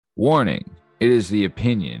Warning. It is the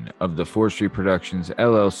opinion of the 4th Street Productions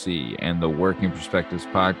LLC and the Working Perspectives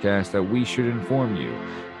podcast that we should inform you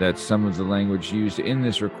that some of the language used in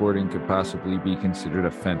this recording could possibly be considered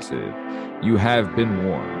offensive. You have been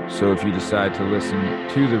warned, so if you decide to listen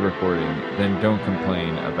to the recording, then don't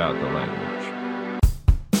complain about the language.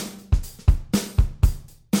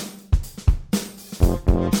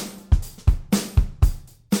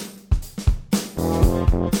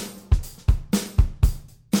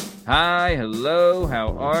 Hi, hello,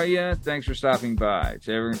 how are you? Thanks for stopping by.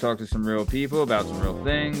 Today we're going to talk to some real people about some real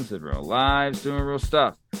things, in real lives, doing real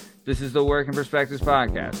stuff. This is the Working Perspectives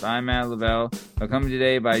podcast. I'm Matt Lavelle, accompanied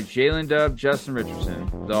today by Jalen Dubb, Justin Richardson,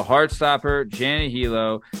 the Heartstopper, Janet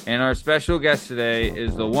Hilo, and our special guest today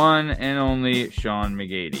is the one and only Sean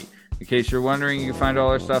McGady. In case you're wondering, you can find all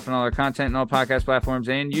our stuff and all our content and all podcast platforms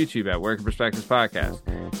and YouTube at Working Perspectives Podcast.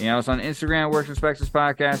 You can also on Instagram at Working Perspectives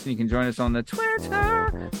Podcast, and you can join us on the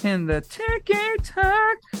Twitter and the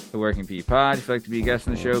TikTok, the Working P Pod. If you'd like to be a guest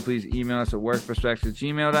on the show, please email us at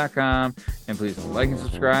workperspectives@gmail.com, and please like and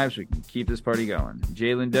subscribe so we can keep this party going.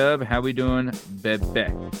 Jalen Dubb, how we doing, bebe?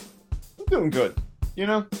 I'm doing good.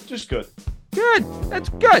 Just good. Good. That's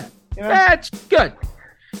good. You know? That's good.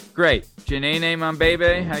 Great. Janae Mon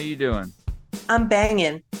Baby, how you doing? I'm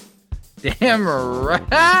banging. Damn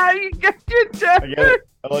right. You got your I get it.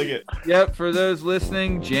 I like it. Yep, for those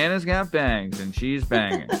listening, Jana's got bangs, and she's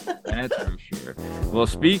banging. That's for sure. Well,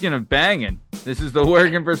 speaking of banging, this is the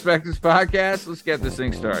Working Perspectives podcast. Let's get this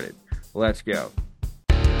thing started. Let's go.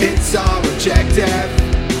 It's our objective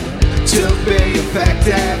to be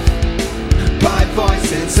effective by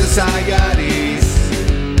voicing societies.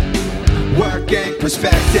 Working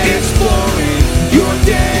perspective, exploring your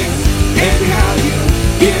day and how you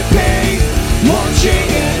get paid. Launching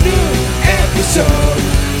a new episode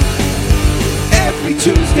every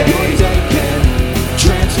Tuesday. Your day can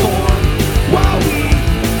transform while we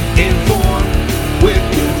inform with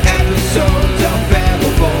new episodes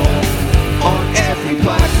available on every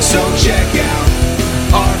platform. So check out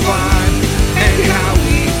our vibe and how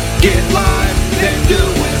we get live. Then do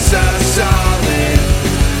us a solid.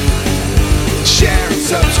 Share and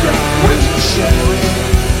subscribe. Would you share it?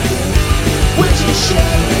 Would you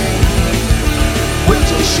share it? Would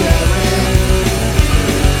you share it?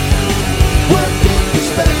 Working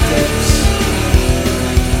Perspectives.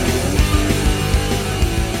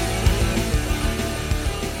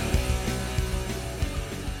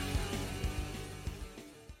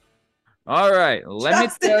 All right, let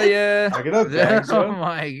me tell you. Back it up, thanks, Oh yo.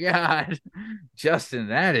 my God, Justin,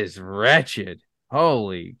 that is wretched.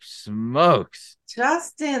 Holy smokes!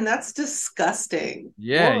 Justin, that's disgusting.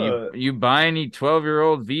 Yeah, What? you buy any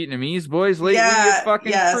 12-year-old Vietnamese boys lately? You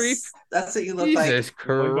fucking yes, creep. that's what you look Jesus Like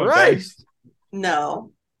my Christ! bags. like.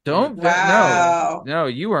 No, Don't Wow. no,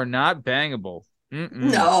 you are not bangable. Mm-mm.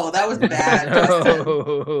 no, that was bad, Justin.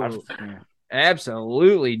 No.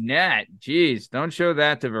 Absolutely not. Jeez, don't show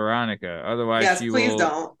that to Veronica. Otherwise, Yes, she please will.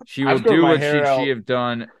 don't. She will I've grown do my what hair she out have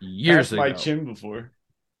done years Past my ago. chin before.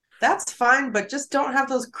 That's fine, but just don't have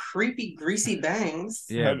those creepy, greasy bangs.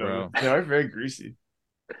 Yeah, I know. bro. They are very greasy.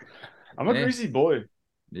 I'm a Yeah. greasy boy.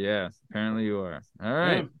 Yeah, apparently you are. All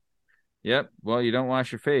right. Yep. Well, you don't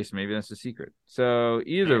wash your face. Maybe that's the secret. So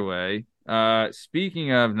either way,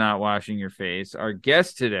 speaking of not washing your face, our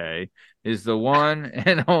guest today is the one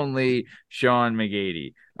and only Sean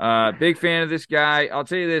McGady. Big fan of this guy. I'll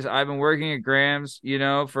tell you this. I've been working at Graham's,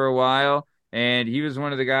 for a while. And he was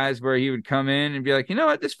one of the guys where he would come in and be like, you know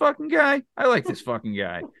what, this fucking guy, I like this fucking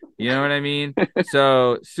guy. You know what I mean?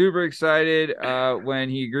 So super excited when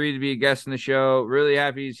he agreed to be a guest on the show. Really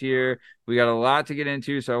happy he's here. We got a lot to get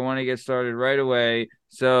into, so I want to get started right away.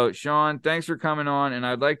 So, Sean, thanks for coming on. And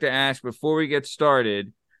I'd like to ask, before we get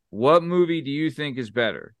started, what movie do you think is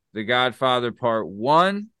better? The Godfather Part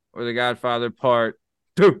 1 or The Godfather Part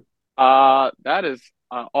 2? That is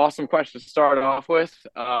an awesome question to start off with.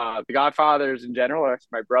 The Godfathers in general are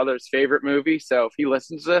my brother's favorite movie. So if he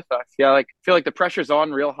listens to this, I feel like the pressure's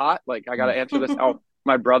on real hot. Like I got to answer this how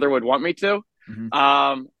my brother would want me to. Mhm.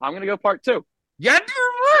 I'm gonna go part 2. Yeah,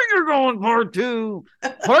 you're going Part 2.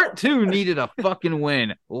 Part 2 needed a fucking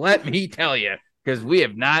win. Let me tell you. Because we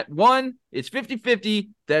have not won. It's 50-50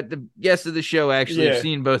 that the guests of the show actually have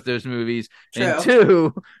seen both those movies. True. And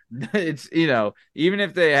 2, it's, even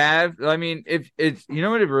if they have, I mean, if it's, you know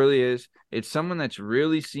what it really is? It's someone that's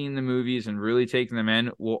really seen the movies and really taken them in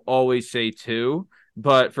will always say 2.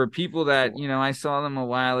 But for people that, I saw them a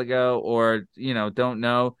while ago or, don't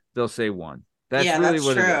know, they'll say 1. That's really that's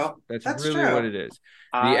what true. it is. That's really true. what it is.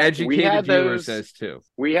 The We educated had viewer those- says 2.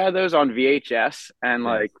 We had those on VHS and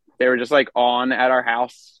Yeah. they were just on at our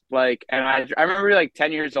house Like, and I remember like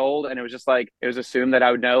 10 years old, and it was just like it was assumed that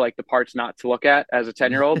I would know like the parts not to look at as a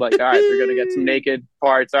 10-year-old. Like, all right, they're gonna get some naked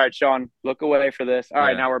parts. All right, Sean, look away for this. All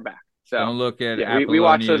right, Yeah. now we're back. So Don't look at yeah, we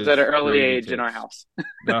watched those at an Apollonia's early gravy age in our tips. house.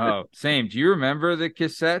 Oh, same. Do you remember the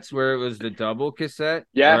cassettes where it was the double cassette?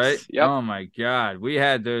 Yes, Right? yep. Oh my God. We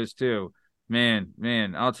had those too. Man,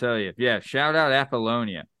 I'll tell you. Yeah, shout out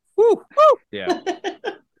Apollonia. Woo! Yeah.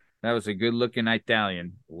 That was a good looking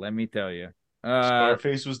Italian, let me tell you.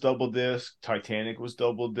 Scarface was double disc. Titanic was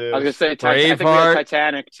double disc. I was gonna say I think we Braveheart. had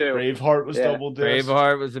Titanic too. Braveheart was Yeah. double disc.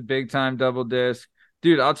 Braveheart was a big time double disc.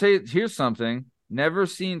 Dude, I'll tell you, here's something. Never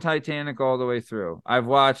seen Titanic all the way through. I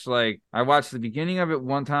watched the beginning of it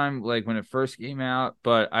one time, like when it first came out,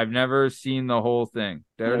 but I've never seen the whole thing.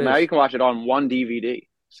 There Well, it now is. you can watch it on one DVD.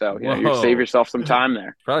 So you Whoa. save yourself some time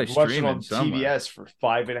there. Probably Watched it streaming on somewhere. TBS for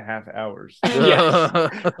 5.5 hours.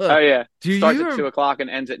 Yes. Oh yeah. Do Starts you at 2:00 and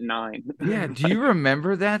ends at 9. Yeah, do you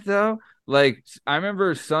remember that though? Like I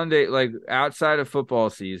remember Sunday, like outside of football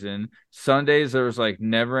season, Sundays there was like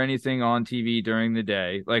never anything on TV during the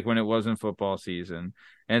day, like when it wasn't football season.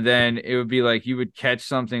 And then it would be like you would catch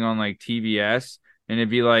something on like TBS and it'd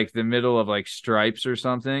be like the middle of like Stripes or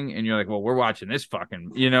something, and you're like, well, we're watching this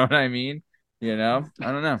fucking, you know what I mean? You know?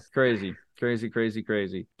 I don't know. Crazy.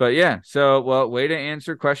 But yeah, so well, way to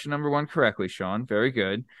answer question number 1 correctly, Sean. Very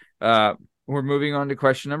good. We're moving on to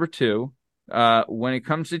question number 2. When it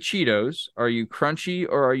comes to Cheetos, are you crunchy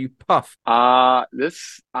or are you puff?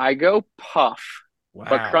 I go puff, Wow.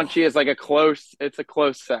 but crunchy is like a close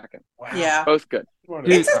second. Yeah. Both good. Dude,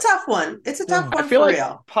 It's a tough one. It's a tough I one feel for like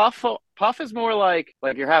real. puff is more like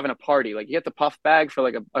you're having a party. Like you get the puff bag for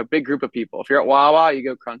like a big group of people. If you're at Wawa, you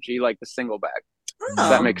go crunchy, like the single bag. Does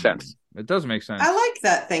that Oh, make sense? It does make sense. I like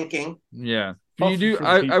that thinking. Yeah. Puff You do. for the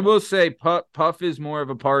I people. will say puff is more of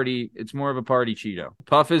a party. It's more of a party Cheeto.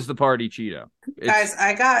 Puff is the party Cheeto. Guys,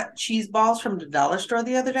 I got cheese balls from the dollar store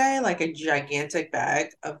the other day, like a gigantic bag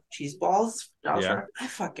of cheese balls. Dollar Yeah. store. I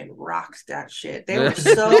fucking rocked that shit. They were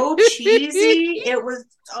so cheesy. It was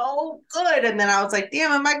so good. And then I was like,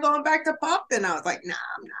 damn, am I going back to Puff? And I was like, nah,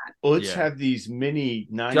 I'm not. Let's Yeah. have these mini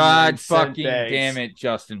 99 God cent fucking bags damn it,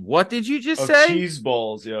 Justin. What did you just of say? cheese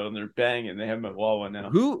balls, yo, and they're banging. They have them at Wawa now.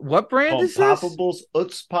 What brand Called is this? Poppables,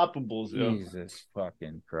 Utz Poppables, yo. Jesus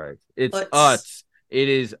fucking Christ. It's Utz. Utz. It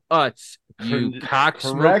is Utz. You cock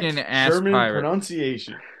smoking Correct ass German pirate.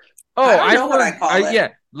 pronunciation. Oh, I don't know what I call it. Yeah,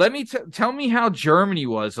 let me tell me how Germany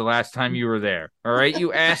was the last time you were there. All right,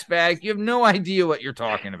 you ass bag. You have no idea what you're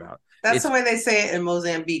talking about. That's It's- the way they say it in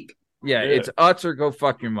Mozambique. Yeah, Yeah. it's Utz or go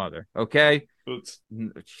fuck your mother. Okay, Utz.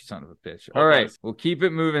 son of a bitch. Oh, All right, guys. we'll keep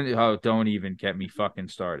it moving. Oh, don't even get me fucking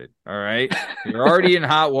started. All right, you're already in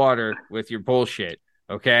hot water with your bullshit.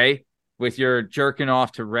 Okay, with your jerking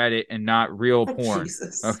off to Reddit and not real porn.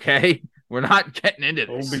 Jesus. Okay, we're not getting into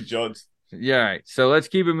Don't this. be judged. Yeah, all right. So let's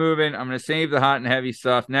keep it moving. I'm going to save the hot and heavy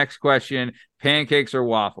stuff. Next question: pancakes or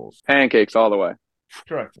waffles? Pancakes all the way.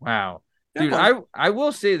 Correct. Wow, Good dude. one. I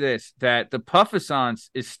will say this: that the Puffissance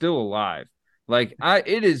is still alive. Like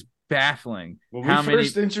it is baffling When how we many.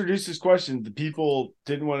 first introduced this question, the people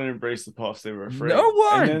didn't want to embrace the puffs. They were afraid. No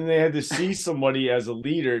one! And then they had to see somebody as a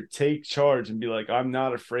leader take charge and be like, I'm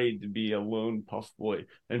not afraid to be a lone puff boy.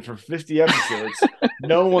 And for 50 episodes,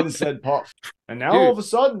 no one said puff. And now Dude. all of a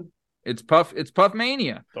sudden, It's Puff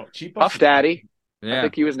Mania. cheap Puff Daddy. I Yeah,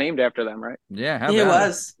 think he was named after them, right? yeah. How He about it?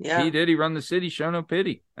 was. Yeah. He did. He run the city. Show no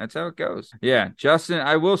pity. That's how it goes. Yeah, Justin.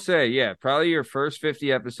 I will say, yeah, probably your first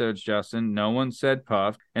 50 episodes, Justin. No one said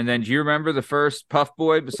Puff. And then, do you remember the first Puff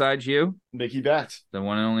boy besides you? Mickey Bats. The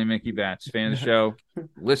one and only Mickey Bats, fan of the show,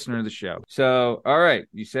 listener of the show. So, all right,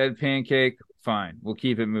 you said pancake. Fine, we'll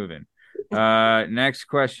keep it moving. Next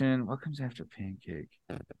question. What comes after pancake?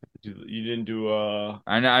 You didn't do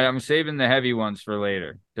I'm saving the heavy ones for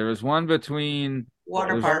later. There was one between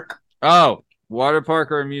Water park. water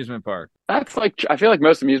park or amusement park. That's like I feel like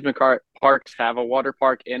most amusement parks have a water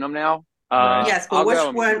park in them now. Right. Yes, I'll but go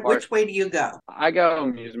amusement park. which way do you go? I go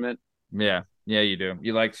amusement. Yeah, you do.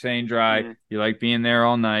 You like staying dry. Mhm. You like being there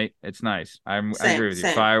all night. It's nice. I agree with you.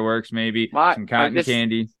 Same. Fireworks, maybe My- some cotton this-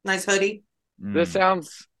 candy. Nice hoodie. This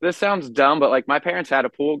Mm. sounds dumb, but like my parents had a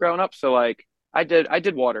pool growing up, so like I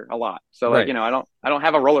did water a lot. So like Right. I don't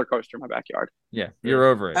have a roller coaster in my backyard. Yeah, you're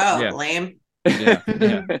over it. Oh, Yeah, lame. yeah.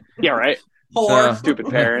 Yeah, right. Whore. Stupid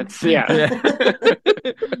parents. Yeah. Yeah.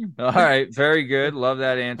 All right, very good. Love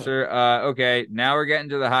that answer. Okay, now we're getting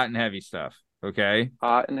to the hot and heavy stuff. Okay,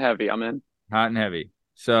 Hot and heavy. I'm in. hot and heavy.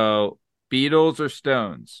 So, Beatles or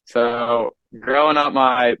Stones? So growing up,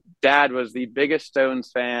 my dad was the biggest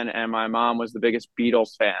Stones fan, and my mom was the biggest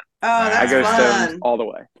Beatles fan. Oh, I that's go fun. Stones all the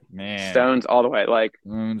way. Man, Stones all the way. Like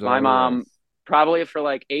Stones all my the mom way. probably for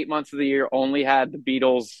like 8 months of the year only had the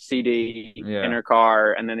Beatles CD Yeah. in her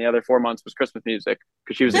car, and then the other 4 months was Christmas music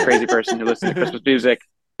because she was a crazy person who listened to Christmas music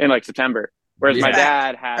in like September. Whereas my Yeah.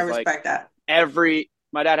 dad I has like respect that.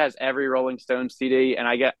 my dad has every Rolling Stones CD, and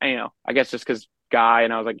I guess just because guy,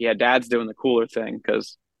 and I was like, yeah, dad's doing the cooler thing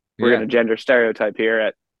because we're Yeah. gonna gender stereotype here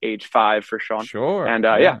at age 5 for Sean. Sure. And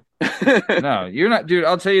yeah. yeah. No, you're not, dude.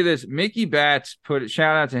 I'll tell you this. Mickey Batts put it,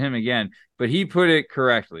 shout out to him again, but he put it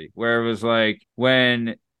correctly where it was like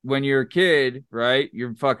when you're a kid, right?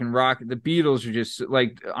 You're fucking rocking. The Beatles are just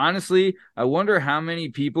like, honestly, I wonder how many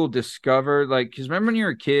people discovered, like, because remember when you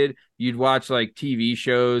were a kid, you'd watch like TV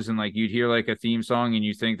shows and like you'd hear like a theme song and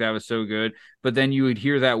you think that was so good, but then you would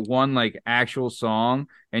hear that one like actual song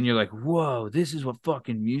and you're like, whoa, this is what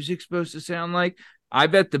fucking music's supposed to sound like. I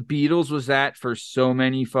bet the Beatles was that for so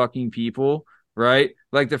many fucking people, right?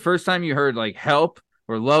 Like the first time you heard like Help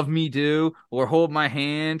or Love Me Do or Hold My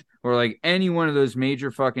Hand or like any one of those major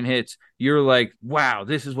fucking hits, you're like, wow,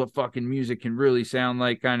 this is what fucking music can really sound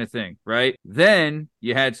like, kind of thing, right? Then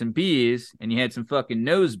you had some bees and you had some fucking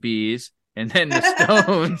nose bees. And then the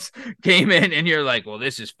Stones came in, and you're like, "Well,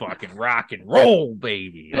 this is fucking rock and roll,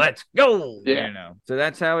 baby. Let's go!" Yeah. You know. So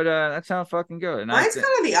that's how it fucking goes. And Mine's kind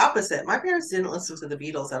of the opposite. My parents didn't listen to the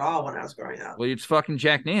Beatles at all when I was growing up. well, it's fucking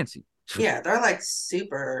Jack Nancy. Yeah, they're like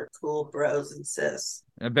super cool bros and sis.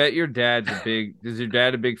 I bet your dad's is your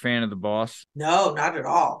dad a big fan of the Boss? No, not at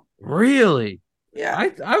all. Really?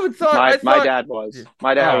 Yeah. I would thought My dad was.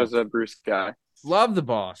 My dad Oh. was a Bruce guy. love the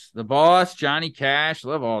Boss, Johnny Cash,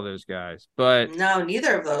 love all those guys. But No,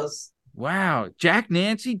 neither of those. wow, Jack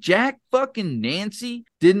fucking Nancy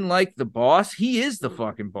didn't like the Boss. He is the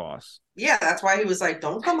fucking boss. Yeah, that's why he was like,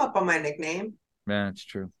 don't come up on my nickname. Yeah, it's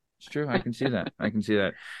true. It's true. I can see that. I can see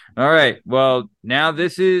that. All right. Well, now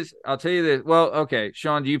I'll tell you this. Well, okay.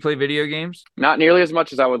 Sean, do you play video games? Not nearly as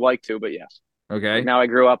much as I would like to, but yes. Okay. Now I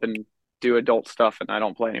grew up and do adult stuff, and I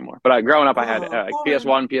don't play anymore. But growing up, I had Oh,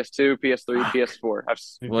 PS1, PS2, PS3,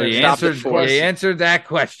 PS4. Well, you Stop answered, it for us. you answered that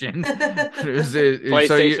question.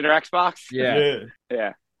 PlayStation or Xbox? Yeah.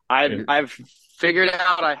 Yeah. I've figured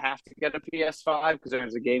out I have to get a PS5 because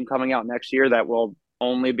there's a game coming out next year that will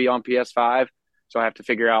only be on PS5. So I have to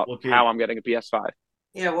figure out Okay. how I'm getting a PS5.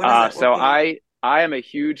 Yeah, what is it? So What game? I am a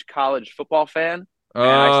huge college football fan. Oh,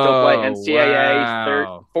 And I still play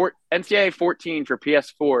wow. NCAA 14 for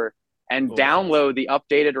PS4 and Oh. download the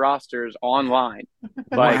updated rosters online.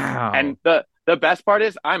 Like, Wow. and the best part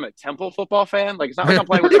is I'm a Temple football fan. Like, it's not like I'm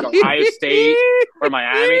playing with like Ohio State or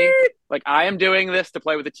Miami. Like, I am doing this to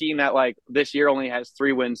play with a team that like this year only has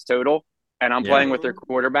 3 wins total, and I'm Yeah. playing with their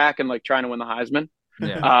quarterback and like trying to win the Heisman.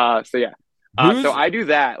 Yeah. So yeah. Who's- So I do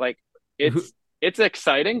that. Like, it's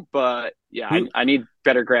exciting, but yeah, I need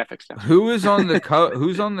better graphics now. Who's on the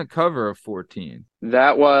cover of 14?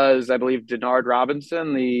 That was, I believe, Denard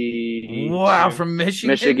Robinson, Wow, from Michigan.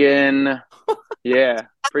 Michigan. Yeah,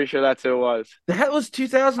 pretty sure that's who it was. That was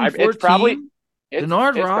 2014. It's probably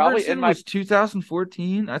Denard it's probably Robertson in my. was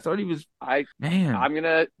 2014. I thought he was. Man. I'm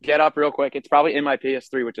gonna get up real quick. It's probably in my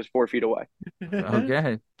PS3, which is 4 feet away.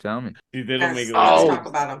 Okay, tell me. Dude, they don't Yes, make it. let's Oh. talk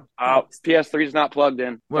about them. PS3 is not plugged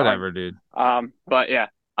in. Whatever, dude. But yeah.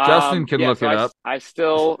 Justin can look so it up. I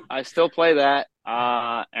still play that.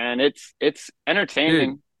 And it's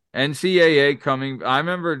entertaining. NCAA coming. I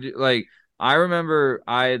remember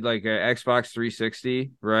I had like an Xbox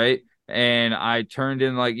 360, right? And I turned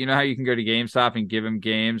in like, you know how you can go to GameStop and give them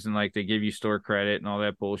games and like they give you store credit and all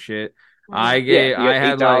that bullshit. I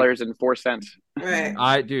had $8.04. Right.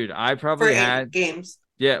 I For probably 8 had games.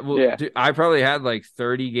 Yeah, well, Yeah. Dude, I probably had like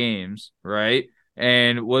 30 games, right?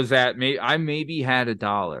 And I maybe had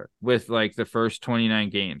 $1 with like the first 29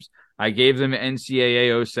 games. I gave them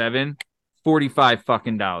NCAA 07, $45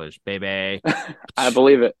 fucking dollars, baby. I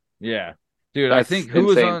believe it. Yeah, dude. That's I think who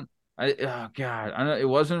insane. was on? Oh god, I know it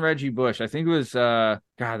wasn't Reggie Bush. I think it was God.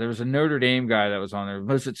 There was a Notre Dame guy that was on there.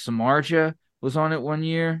 Was it Samardzija was on it one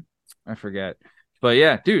year? I forget. But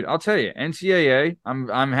yeah, dude, I'll tell you, NCAA.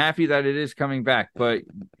 I'm happy that it is coming back, but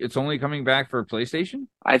it's only coming back for PlayStation.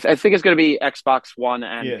 I think it's going to be Xbox One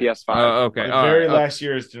and Yeah. PS5. Oh, okay. The All very right. last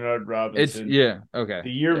year is Denard Robinson. Okay.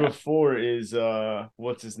 The year Yeah. before is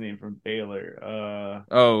what's his name from Baylor?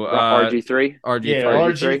 RG3. RG3. Yeah,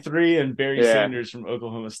 RG3 and Barry Yeah. Sanders from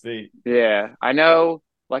Oklahoma State. Yeah, I know.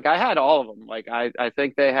 Like, I had all of them. Like, I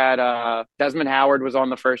think they had Desmond Howard was on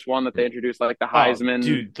the first one that they introduced, like the Heisman. Oh,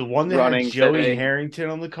 dude, the one that running had Joey thing. Harrington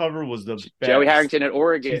on the cover was the best. Joey Harrington at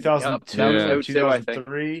Oregon. 2002, Yep, that Yeah. was 02, I think.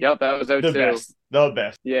 2003. Yep, that was 02. The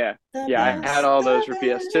best. Yeah. The Yeah, I best, had all those the for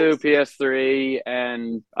PS2, best. PS3,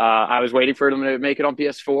 and I was waiting for them to make it on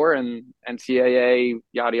PS4 and NCAA,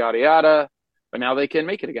 yada, yada, yada. But now they can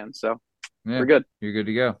make it again. So Yeah. We're good. You're good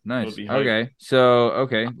to go. Nice. It'll be hype. Okay. So,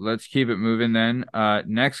 let's keep it moving then.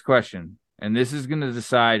 Next question. And this is going to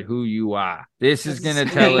decide who you are. This is going to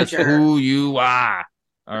tell us Major. who you are.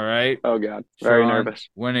 All right. Oh God, very Sean, nervous.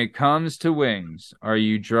 When it comes to wings, are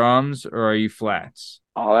you drums or are you flats?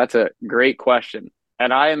 Oh, that's a great question.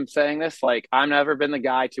 And I am saying this like I've never been the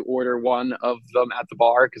guy to order one of them at the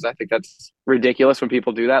bar because I think that's ridiculous when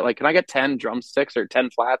people do that. Like, can I get 10 drumsticks or 10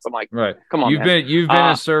 flats? I'm like, Right. come on, You've man. been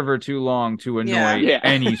a server too long to annoy Yeah.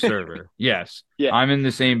 any server. Yes. Yeah. I'm in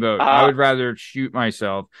the same boat. I would rather shoot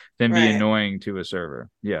myself than be Right. annoying to a server.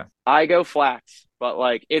 Yeah. I go flats, but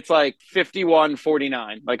like it's like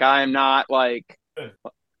 51-49. Like I am not like,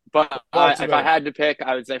 but if I had to pick,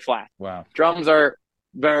 I would say flat. Wow. Drums are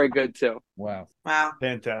very good too. Wow. Wow.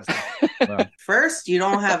 Fantastic. Wow. First, you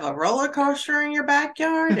don't have a roller coaster in your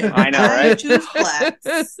backyard. And I know, now you right? choose flats.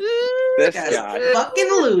 This Guy's guy. a fucking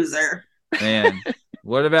loser. Man.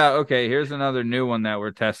 What about here's another new one that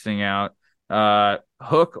we're testing out.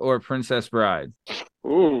 Hook or Princess Bride?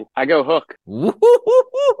 Ooh, I go Hook.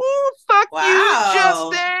 Woo-hoo-hoo-hoo-hoo. Fuck Wow.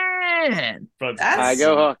 you, Justin. But That's- I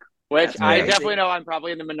go Hook. Which That's I crazy. definitely know I'm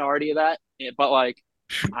probably in the minority of that, but like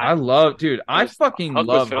I love, dude. I Just- fucking Hook was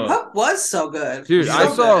love fun. Hook. Hook was so good. Dude, So I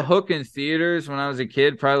saw good. Hook in theaters when I was a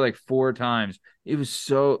kid, probably like 4 times. It was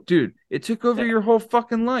so, dude, it took over your whole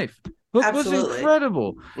fucking life. Hook Absolutely. was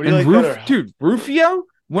incredible. what do you like better? Dude, Rufio,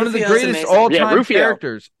 one of the Rufio's greatest amazing. all-time Yeah, Rufio.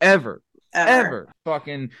 characters ever.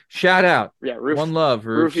 Fucking shout out. yeah, One love,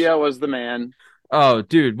 Rufio. Rufio was the man. Oh,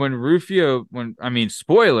 dude,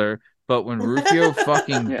 spoiler, but when Rufio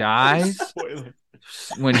fucking Yeah. dies, Spoiler.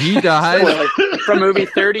 when he dies, Spoiler. From a movie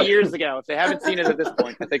 30 years ago. If they haven't seen it at this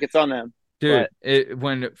point, I think it's on them. dude,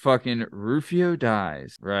 when fucking Rufio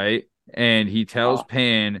dies, right? And he tells Oh.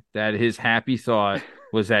 Pan that his happy thought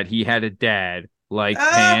was that he had a dad like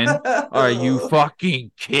Pan. Are you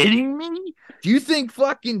fucking kidding me? Do you think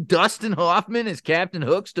fucking Dustin Hoffman as Captain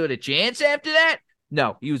Hook stood a chance after that?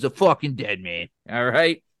 No, he was a fucking dead man. All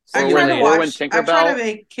right. I Or try when to they- or when watch. I try to Tinkerbell-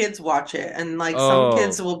 make kids watch it, and like Oh. some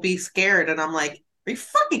kids will be scared, and I'm like, "Are you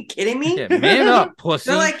fucking kidding me?" Yeah, man up, pussy.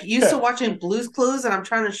 They're like used to watching Blue's Clues, and I'm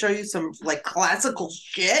trying to show you some like classical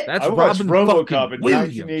shit. That's I watched Robin RoboCop fucking in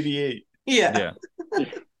Williams. 1988. Yeah. Yeah.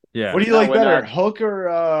 Yeah. What do you No, like we're better, not. Hook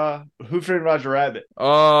or Who Framed Roger Rabbit?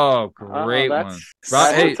 Oh, great one. That's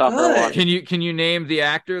Right, hey, a tougher good. one. Can you name the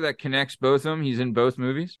actor that connects both of them? He's in both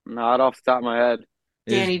movies. Not off the top of my head.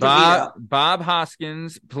 Is Danny Bob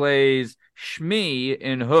Hoskins plays Shmee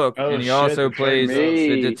in Hook, Oh, and he shit, also the plays Shmee.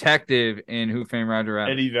 the detective in Who Framed Roger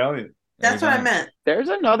Rabbit. Eddie Valiant. That's what I meant. There's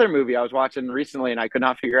another movie I was watching recently, and I could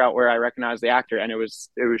not figure out where I recognized the actor, and it was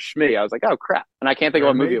Shmee. I was like, oh crap, and I can't think of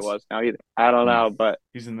what movie it Mermaids? was now either. I don't know, but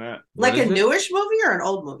He's in that. Like What a is it? newish movie or an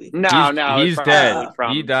old movie? no, He's it's dead. probably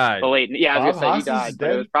from He died. the late. Yeah, I was Bob gonna say he Hoskins died, is but it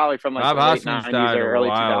dead? was probably from like Bob the late Hoskins 90s died or a early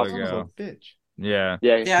while 2000s. Son ago. of a bitch. Yeah.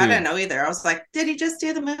 Yeah, Yeah, I Dude. didn't know either. I was like, did he just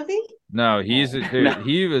do the movie? No, he's Oh. dude,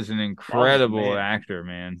 he was an incredible man. actor,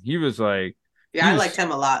 man. He was like, Yeah, I He's- liked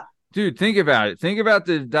him a lot. dude, think about it. Think about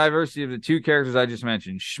the diversity of the two characters I just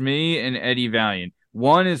mentioned, Shmee and Eddie Valiant.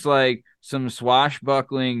 One is like some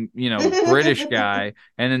swashbuckling, British guy,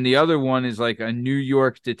 and then the other one is like a New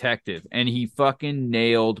York detective, and he fucking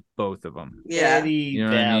nailed both of them. Yeah. Eddie You know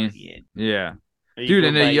what I mean? Valiant. Yeah. You Dude, go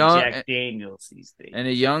and a by young- Jack Daniels these days. And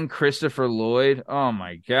a young Christopher Lloyd. Oh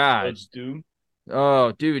my God. Judge Doom.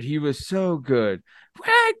 Oh, dude, he was so good.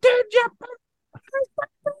 Where did you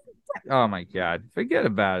Oh my God. Forget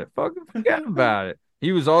about it. Fucking forget about it.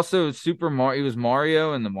 He was also he was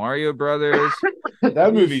Mario in the Mario Brothers.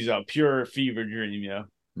 That movie's a pure fever dream, yeah.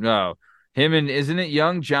 No. Him and isn't it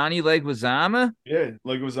young Johnny Leguizamo? Yeah,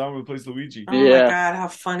 like Leguizamo plays Luigi. Oh Yeah. my god, how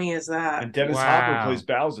funny is that? And Dennis Wow. Hopper plays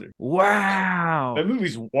Bowser. Wow. That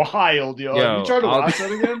movie's wild, yo. Yo, Have you tried to I'll- watch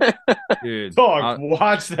that again? Dude. Dog,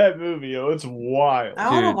 watch that movie, yo. It's wild. I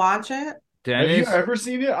want to Dude. watch it. Have you Dennis. ever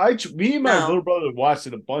seen it? Me and my No. little brother watched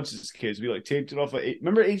it a bunch as kids. We like taped it off.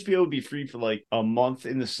 Remember, HBO would be free for like a month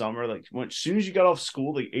in the summer. Like as soon as you got off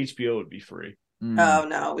school, like HBO would be free. Mm. Oh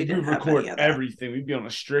no, we We didn't would have record any of that. everything. We'd be on a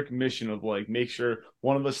strict mission of like make sure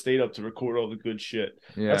one of us stayed up to record all the good shit.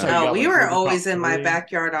 That's Yeah. how- No, got, we like, were RoboCop always in my 3.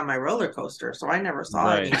 backyard on my roller coaster, so I never saw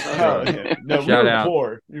Right. any of those. Oh, yeah. No, we Shout were out.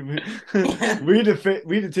 poor. we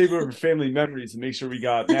had to take over family memories and make sure we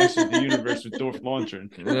got Masters of the Universe with Dolph Lundgren.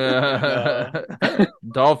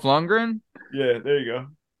 Dolph Lundgren? Yeah, there you go.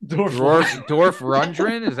 Dolph Dorf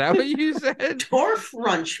Rundgren? Is that what you said? Dorf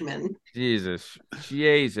Runchman. Jesus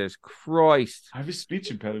Christ. I have a speech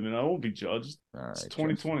impediment. I won't be judged. All It's right,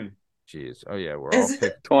 2020. Jeez. Oh yeah, we're all Is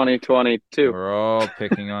it 2022. we're all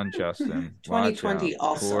picking on Justin. Watch 2020 out.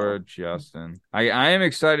 also? Poor Justin. I am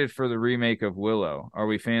excited for the remake of Willow. Are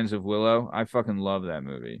we fans of Willow? I fucking love that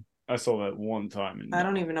movie. I saw that one time. I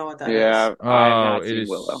don't even know what that is. Yeah, I have not it seen is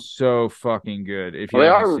Willow. so fucking good. If you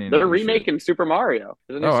Well, haven't seen it, they're you should. remaking Super Mario.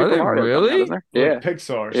 There's a new Oh, are Super they Mario coming out, really? isn't there? Yeah,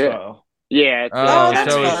 Pixar Yeah. style. yeah. It's, Oh,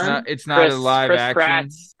 that's so fun. it's not a live action.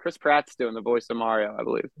 Chris Pratt's doing the voice of Mario, I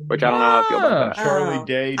believe. Which I don't know how I feel about that. Charlie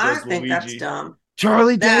Day I does think that's Luigi. dumb.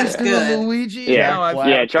 Charlie That's Day's doing good. Luigi. Yeah, No, I Black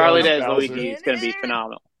yeah. Charlie does Day's Bowser. Luigi is going to be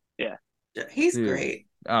phenomenal. He's Dude. great.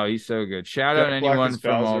 Oh, he's so good. Shout Jack out Black anyone as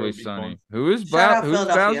from Bowser Always would be Sunny. fun. Who is Shout out Who's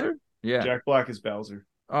Philadelphia. Bowser? Yeah. Jack Black is Bowser.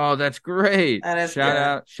 Oh, that's great. That is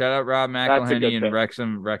shout good. out Rob That's a McElhenney good and pick.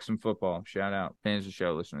 Wrexham Football. Shout out. Fans of the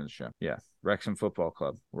show, listen to the show. Yeah. Wrexham Football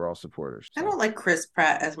Club. We're all supporters. I don't like Chris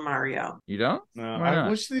Pratt as Mario. You don't? No, Why I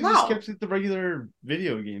not? wish they No. just kept it the regular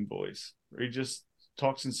video game voice, where he just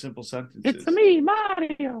talks in simple sentences. It's me,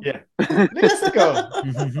 Mario. Yeah. Mexico.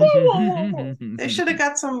 They should have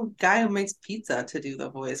got some guy who makes pizza to do the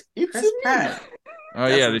voice. It's Chris me. Pratt. Oh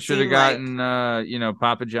yeah, they Doesn't should have seem gotten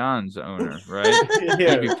Papa John's owner, right?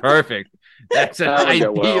 Yeah. He'd be perfect. That's an That would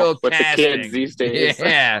go ideal well with the casting. kids these days.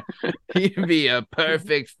 Yeah, he'd be a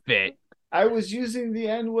perfect fit. I was using the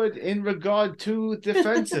N word in regard to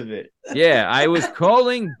defense of it. Yeah, I was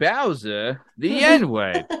calling Bowser the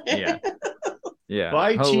N-word. Yeah, yeah.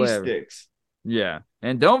 Buy cheese hilarious. sticks. Yeah,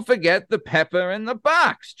 and don't forget the pepper in the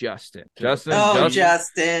box, Justin. Oh,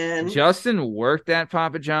 Justin Justin. worked at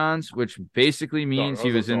Papa John's, which basically means he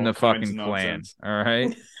those was are in all the kinds fucking of clan. nonsense. All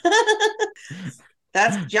right.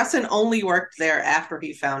 That's Justin only worked there after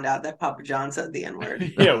he found out that Papa John said the N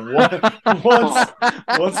word. Yeah,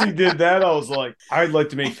 once he did that, I was like, I'd like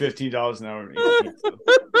to make $15 an hour. making pizza.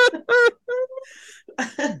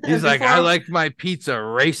 He's like, I like my pizza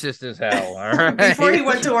racist as hell. All right. Before he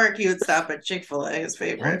went to work, he would stop at Chick-fil-A, his One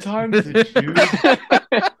favorite. time, the Jews.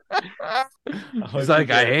 He's like,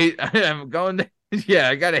 I'm going to, yeah,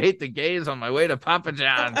 I gotta hate the gays on my way to Papa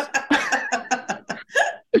John's.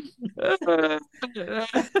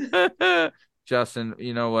 Justin,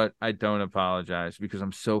 you know what? I don't apologize because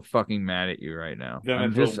I'm so fucking mad at you right now. Then I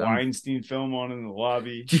I'm put just, a Weinstein film on in the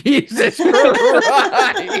lobby. Jesus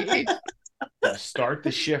Christ. Start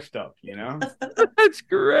the shift up, you know? That's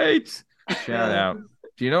great. Shout out.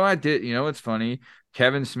 Do you know what I did? You know what's funny?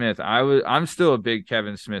 Kevin Smith. I'm still a big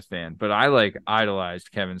Kevin Smith fan, but I like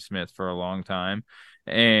idolized Kevin Smith for a long time.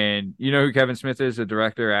 And you know who Kevin Smith is? A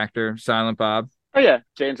director, actor, Silent Bob. Oh yeah,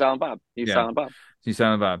 James Silent Bob. He's Yeah. Silent Bob. He's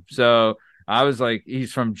Silent Bob. So I was like,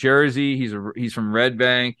 he's from Jersey. He's from Red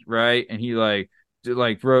Bank, right? And he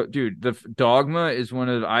wrote, dude, the Dogma is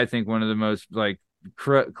I think one of the most like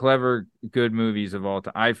clever, good movies of all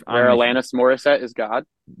time. Where Alanis Morissette is God.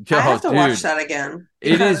 I have to dude, watch that again.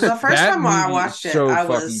 It Because is the first that time I movie watched is it, so I fucking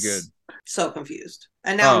was good. so confused.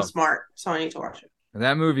 And now Oh. I'm smart, so I need to watch it.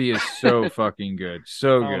 That movie is so fucking good.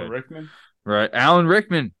 So Alan good. Rickman. Right. Alan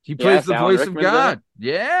Rickman. He plays Yes, the Alan voice Rickman's of God.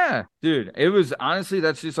 Yeah. Dude, it was honestly,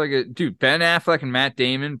 that's just like Ben Affleck and Matt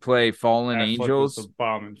Damon play fallen Affleck angels. was the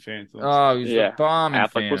bomb in Phantom. Oh, he's Yeah. the bomb in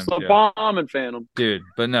Affleck was the Phantom, yeah. bomb in Phantom. Dude,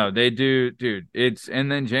 but no, they do, dude. It's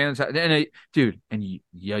and then Jalen's and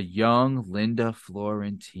young Linda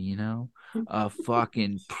Florentino, a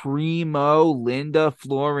fucking primo Linda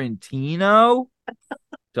Florentino.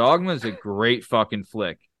 Dogma's a great fucking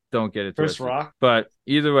flick. Don't get it Chris twisted. Rock. But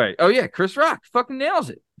either way, oh yeah, Chris Rock fucking nails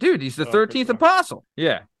it, dude. He's the Chris 13th Rock. apostle.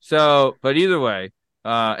 Yeah. So, but either way,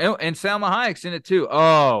 and Salma Hayek's in it too.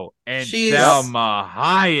 Oh, and She's- Salma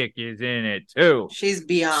Hayek is in it too. She's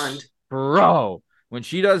beyond. Bro, when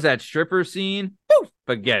she does that stripper scene, whew,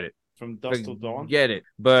 forget it. From Dust Till Dawn. Get it.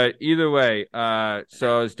 But either way,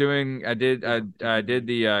 so I did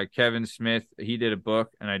the Kevin Smith, he did a book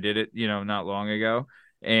and I did it, not long ago.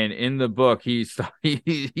 And in the book, he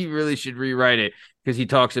really should rewrite it because he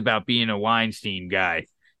talks about being a Weinstein guy.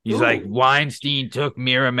 He's Ooh. like, Weinstein took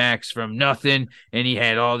Miramax from nothing, and he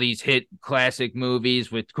had all these hit classic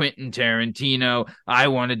movies with Quentin Tarantino. I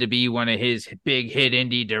wanted to be one of his big hit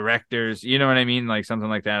indie directors. You know what I mean? Like something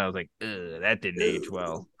like that. I was like, ugh, that didn't age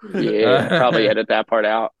well. Yeah, probably edit that part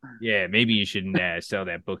out. Yeah, maybe you shouldn't sell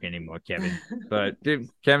that book anymore, Kevin. But dude,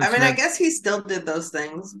 Kevin I mean, I Smith, guess he still did those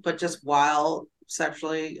things, but just while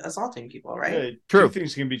sexually assaulting people, right? Yeah, True. Two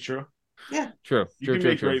things can be true. true. You can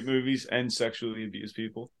make great movies and sexually abuse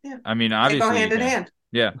people. I mean, They obviously, go hand you in can.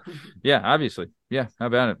 hand. Yeah, obviously. Yeah, how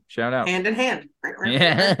about it? Shout out. Hand in hand.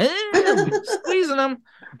 Yeah, squeezing them.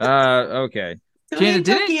 Okay. Janet,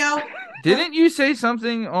 Tokyo. Didn't you say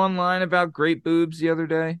something online about great boobs the other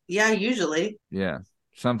day? Yeah, usually. Yeah,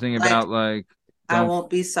 something about like I don't- won't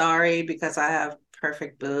be sorry because I have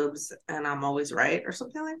perfect boobs and I'm always right or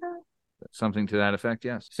something like that. Something to that effect,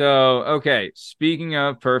 yes. So, okay, speaking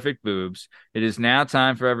of perfect boobs, it is now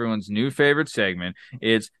time for everyone's new favorite segment.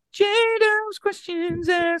 It's J-Dub's Questions,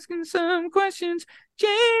 asking some questions.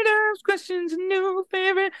 J-Dub's Questions, a new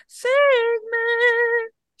favorite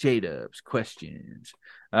segment. J-Dub's Questions.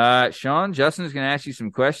 Sean, Justin's going to ask you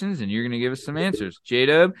some questions, and you're going to give us some answers.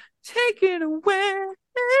 J-Dub, take it away.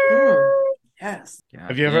 Yes. God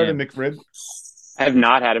Have you ever had a damn. McRib? I have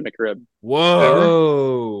not had a McRib.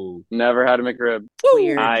 Whoa. Never had a McRib.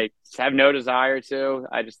 Weird. I have no desire to.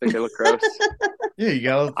 I just think they look gross. Yeah, you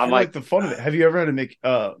gotta I'm feel like like- the fun of it. Have you ever had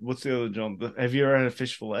a what's the other jump? Have you ever had a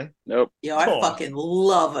fish fillet? Nope. Yo, I Oh. fucking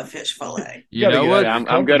love a fish fillet. You gotta know get what? out Yeah,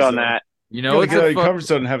 of I'm good on zone. that. You You know gotta what's get out a of your fuck- comfort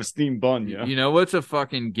zone and have a steamed bun, you know? You know what's a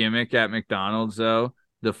fucking gimmick at McDonald's though?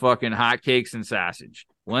 The fucking hotcakes and sausage.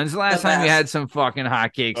 When's the last The time you best. had some fucking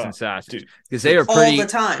hotcakes Oh, and sausage? dude. Because they are All pretty the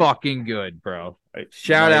time. fucking good, bro. Right.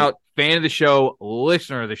 Shout My- out, fan of the show,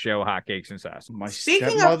 listener of the show, hotcakes and sausage. My Speaking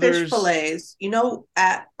of fish stepmother's fillets, I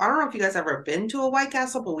don't know if you guys ever been to a White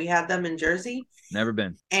Castle, but we had them in Jersey. Never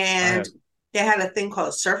been. And have. they had a thing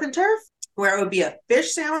called surf and turf where it would be a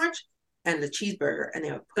fish sandwich and the cheeseburger, and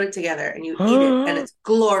they would put it together and you eat it, and it's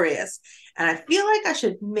glorious. And I feel like I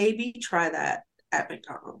should maybe try that at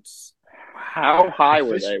McDonald's. How high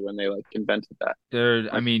were Fish- they when they invented that? They're,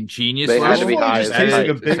 I mean, genius They had level. to be high. Is It that, tastes like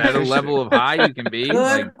a is big that a fish. level of high you can be? Good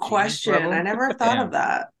Like, genius question. level? I never thought Damn. of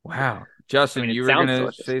that. Wow. Justin, I mean, it you were sounds going to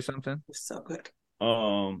delicious. say something? It was so good.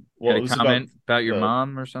 well, Got it a was comment about your the-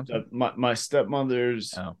 mom or something? my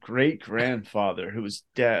stepmother's Oh. great grandfather, who was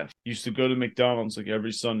deaf, used to go to McDonald's like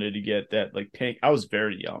every Sunday to get that I was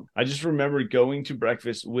very young. I just remember going to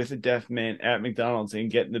breakfast with a deaf man at McDonald's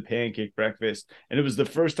and getting the pancake breakfast. And it was the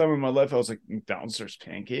first time in my life I was like, McDonald's serves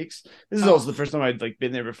pancakes. This is also the first time I'd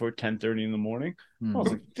been there before 10:30 in the morning. Hmm. I was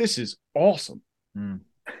like, this is awesome. And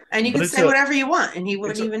you But could it's say a- whatever you want, and he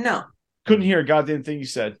wouldn't it's a- even know. Couldn't hear a goddamn thing you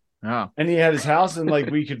said. Oh. And he had his house, and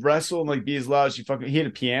we could wrestle and be as loud as you fucking. He had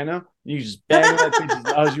a piano. You could just bang on that bitch as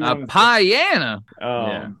loud as you A wanted. piano.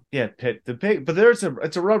 But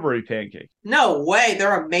it's a rubbery pancake. No way.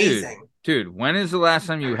 They're amazing. Dude, when is the last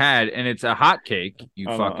time you had, and it's a hot cake, you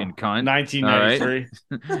fucking cunt. 1993. It's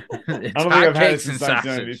I don't think I've had it hotcakes and since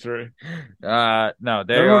sausage. 1993. No,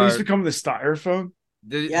 they Remember when it are. used to come in the styrofoam?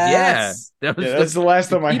 Yes. Yeah, that was Yeah, that's the last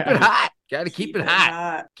time I keep had it it. hot. Got to keep it hot.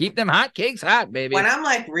 hot. Keep them hot cakes hot, baby. When I'm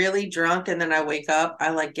really drunk and then I wake up,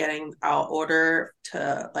 I'll order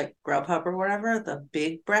to Grubhub or whatever, the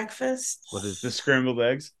big breakfast. What is The scrambled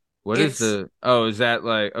eggs. What is It's- the? Oh, is that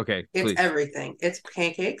okay? It's Please. everything. It's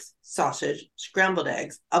pancakes, sausage, scrambled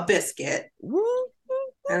eggs, a biscuit,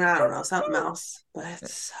 and I don't know, something else. But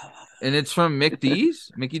it's so And it's from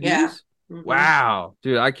McD's, Mickey D's. Yeah. Mhm. Wow,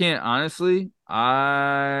 dude, I can't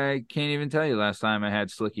even tell you last time I had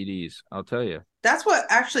Slicky D's. I'll tell you. That's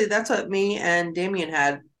what me and Damien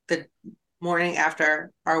had the morning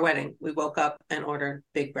after our wedding. We woke up and ordered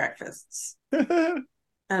big breakfasts. That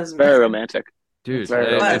was Very amazing. romantic. Dude,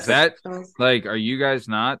 Very if nice. that It was- are you guys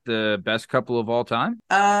not the best couple of all time?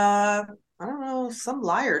 I don't know. Some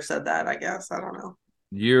liar said that, I guess. I don't know.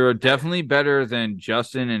 You're definitely better than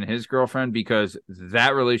Justin and his girlfriend because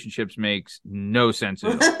that relationship makes no sense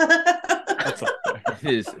at all. That's up there.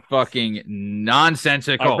 It is fucking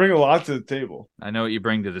nonsensical. I bring a lot to the table. I know what you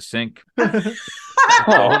bring to the sink.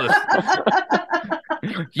 Oh.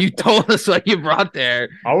 You told us what you brought there.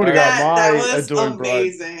 I would have got that my was adoring bride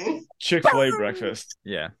amazing. Chick-fil-A breakfast.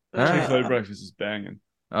 Yeah. Chick-fil-A breakfast is banging.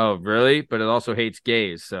 Oh, really? But it also hates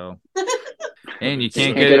gays, so and you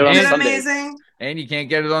can't Can't get get it on Isn't it Sunday. amazing? and you can't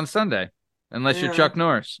get it on Sunday unless you're Yeah. Chuck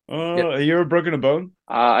Norris. Have you ever broken a bone?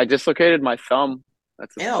 I dislocated my thumb.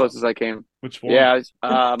 That's as Ew. close as I came. Which one? Yeah,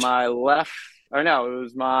 my left. Or no, it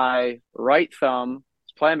was my right thumb. I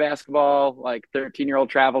was playing basketball, 13-year-old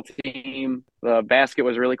travel team. The basket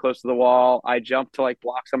was really close to the wall. I jumped to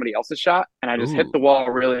block somebody else's shot, and I just Ooh. hit the wall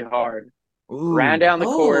really hard. Ooh. Ran down the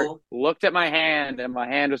court, Ooh. looked at my hand, and my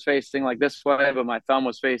hand was facing this way, but my thumb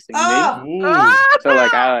was facing Oh. me. Ooh. So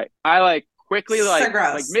I quickly So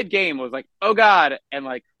gross. mid game was oh god, and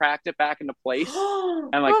cracked it back into place.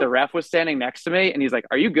 And the ref was standing next to me, and he's like,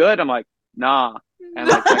 "Are you good?" I'm like, "Nah." And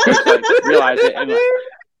my coach realized it, and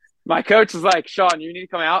my coach was like, "Sean, you need to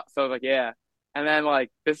come out." So I was like, "Yeah." And then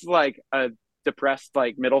this is a depressed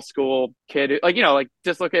middle school kid, who,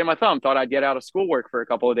 dislocated my thumb, thought I'd get out of schoolwork for a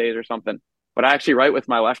couple of days or something. But I actually write with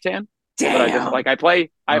my left hand. Damn. But I just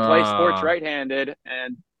I play sports right-handed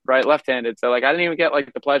and left-handed. So I didn't even get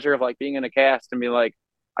the pleasure of being in a cast and be like,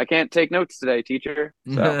 I can't take notes today, teacher.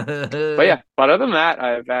 So, but yeah, but other than that,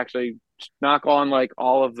 I've actually knock on like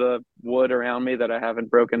all of the wood around me that I haven't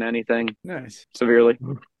broken anything Nice. severely.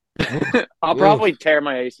 I'll probably tear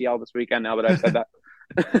my ACL this weekend now that I've said that.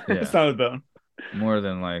 It's not a bone. More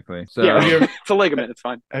than likely. So Yeah, Have you ever, it's a ligament. It's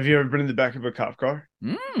fine. have you ever been in the back of a cop car?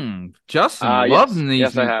 Justin, Yes. loving these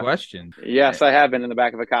Yes, I new have. questions. Yes, I have been in the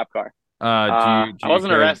back of a cop car. Do you I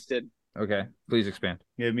wasn't care- arrested. Okay, please expand.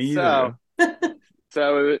 Yeah, me either.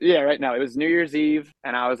 So yeah, right now it was New Year's Eve,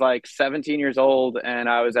 and I was like 17 years old, and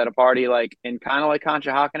I was at a party like in kind of like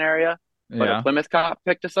Conshohocken area, but Yeah. a Plymouth cop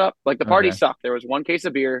picked us up. Like the party Okay. sucked. There was one case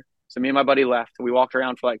of beer, so me and my buddy left. We walked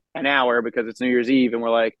around for like an hour because it's New Year's Eve, and we're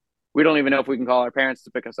like, we don't even know if we can call our parents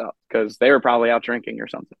to pick us up because they were probably out drinking or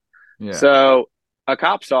something. Yeah. So a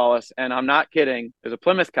cop saw us, and I'm not kidding. There's a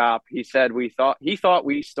Plymouth cop. He said he thought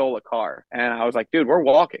we stole a car, and I was like, dude, we're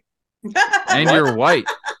walking. And you're white.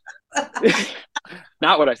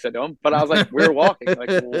 Not what I said to him, but I was like, we're walking, like,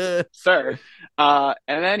 well, sir. And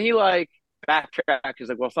then he like backtracked. He's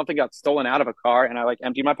like, well, something got stolen out of a car, and I like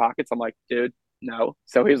emptied my pockets. I'm like, dude, no.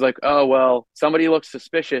 So he's like, oh well, somebody looks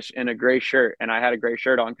suspicious in a gray shirt, and I had a gray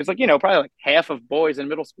shirt on because like probably like half of boys in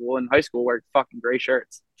middle school and high school wear fucking gray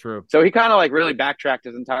shirts. True. So he kind of like really backtracked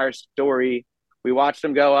his entire story. We watched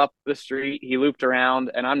him go up the street. He looped around,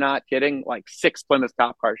 and I'm not kidding. Like 6 Plymouth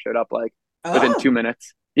cop cars showed up like within 2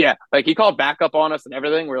 minutes. Yeah, like he called backup on us and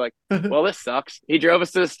everything. We're like, well, this sucks. He drove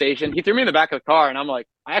us to the station. He threw me in the back of the car, and I'm like,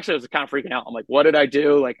 I actually was kind of freaking out. I'm like, what did I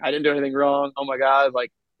do? Like, I didn't do anything wrong. Oh my God, like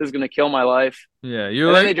this is gonna kill my life. Yeah, you're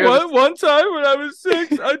And then like, they drove what? One time when I was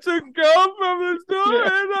 6, I took gum from the store,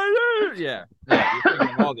 and I yeah. You're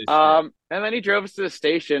thinking of all this shit. And then he drove us to the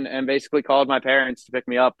station and basically called my parents to pick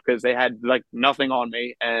me up because they had like nothing on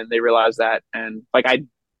me, and they realized that. And like I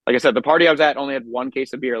said, the party I was at only had 1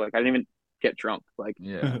 case of beer. Like I didn't even get drunk. Like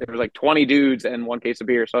Yeah, there was like 20 dudes and 1 case of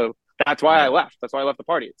beer. So that's why I left. That's why I left the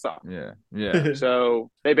party. It sucked. yeah. So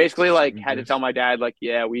they basically like had to tell my dad, like,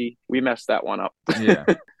 yeah, we messed that one up. Yeah.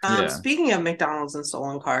 Yeah. Speaking of McDonald's and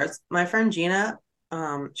stolen cars, my friend Gina,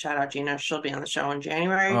 shout out Gina, she'll be on the show in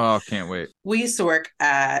January. Oh, can't wait. We used to work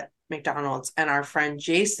at McDonald's, and our friend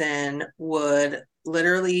Jason would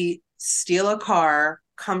literally steal a car,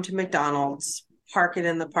 come to McDonald's, park it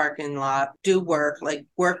in the parking lot, do work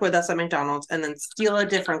with us at McDonald's, and then steal a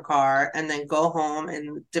different car, and then go home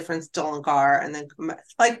in different stolen car, and then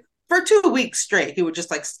like for 2 weeks straight, he would just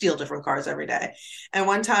like steal different cars every day. And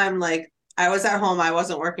one time, like I was at home, I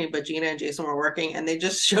wasn't working, but Gina and Jason were working, and they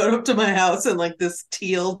just showed up to my house in like this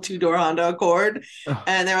teal 2-door Honda Accord,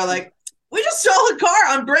 and they were like, "We just stole a car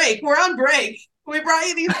on break. We're on break. We brought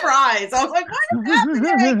you these fries." I was like, "What is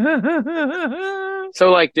happening?" So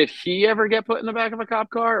like, did he ever get put in the back of a cop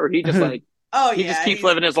car, or he just like Oh he yeah, just keeps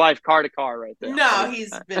living his life car to car right there? No,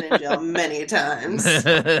 he's been in jail many times.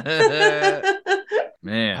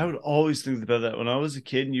 Man, I would always think about that when I was a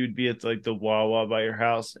kid, and you'd be at like the Wawa by your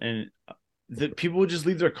house, and the people would just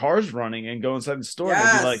leave their cars running and go inside the store, and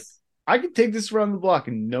they'd be like, I could take this around the block,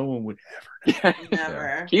 and no one would ever.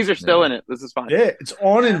 Never. Keys are still in it. This is fine. Yeah, it's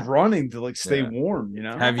on and running to like stay Yeah. warm, you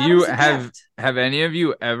know. have thought it you was a gift. have any of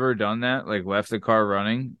you ever done that? Like left the car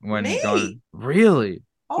running when Me. gone? Really?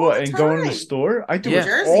 All What, the and going to the time. store? I do Yeah. it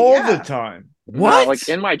Jersey, all yeah. the time. What? No, like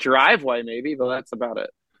in my driveway, maybe, but that's about it.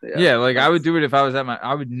 Yeah, like I would do it if I was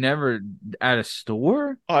I would never at a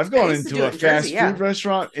store. Oh, I've gone used to do into it a in fast Jersey, yeah. food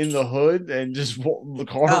restaurant in the hood and just the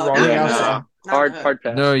car Oh, running no, outside. Not Hard good.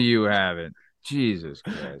 pass. No, you haven't. Jesus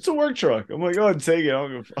It's Christ. a work truck. I'm like, go ahead and take it. I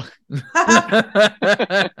don't give a fuck.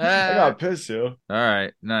 I got pissed, yo. All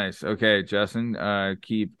right, nice. Okay, Justin,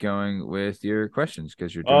 keep going with your questions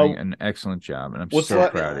because you're doing an excellent job, and I'm what's so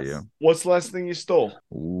that- proud of you. What's the last thing you stole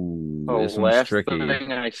Ooh, Oh, this one's last tricky.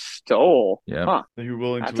 thing I stole. Yep. Huh. that you're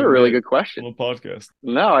willing That's to a really admit good question. on the podcast?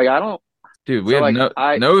 No, like, I don't. Dude, we So, have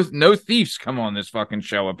like, no thieves come on this fucking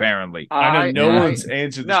show, apparently. I know no I- one's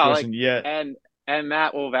answered this No, like, question yet. And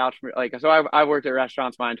Matt will vouch for me. Like, so I've worked at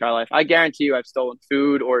restaurants my entire life. I guarantee you, I've stolen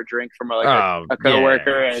food or a drink from a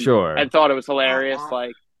coworker, yeah, and sure. and thought it was hilarious. Uh-huh.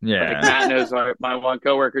 Like Yeah. Matt knows my one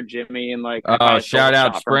coworker Jimmy, and like I Oh, probably stole shout a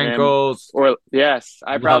out shot from him. Sprinkles. Or yes,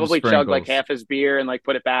 I Love probably chugged like Sprinkles. half his beer and like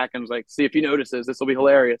put it back and was like, "See if he notices. This will be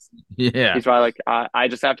hilarious." Yeah. He's probably like, I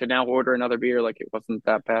just have to now order another beer. Like it wasn't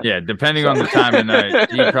that bad. Yeah, depending on the time of night,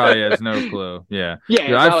 he probably has no clue. Yeah. Yeah, Dude,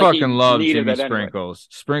 it's I not like he fucking love needed Jimmy it anyway. Sprinkles.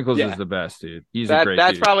 Sprinkles Yeah. is the best, dude. He's a great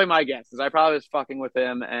That's dude. probably my guess. Is I probably was fucking with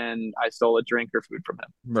him and I stole a drink or food from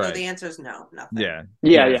him. So right. the answer is no, nothing. Yeah.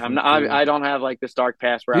 Yeah, Yeah, yeah. I'm not, I don't have like this dark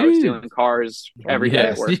past where I was Dude. stealing cars every day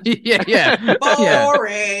Yes. at work. yeah, yeah.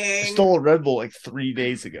 Boring. Stole a Red Bull like 3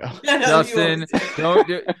 days ago. I know, you Justin, always do. don't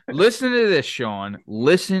do, listen to this, Sean.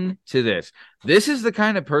 Listen to this. This is the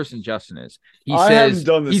kind of person Justin is. He I says haven't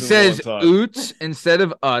done this he in a says long time. oots instead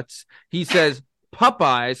of uts. He says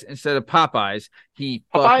Popeyes instead of Popeyes. He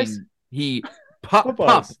Popeyes? fucking he pup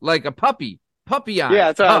Popeyes. like a puppy. Puppy eyes. Yeah,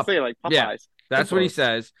 that's what I was pup. saying, like Popeyes. Yeah. That's what he Popeyes.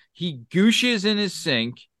 says. He gooshes in his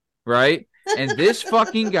sink, right? And this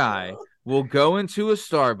fucking guy will go into a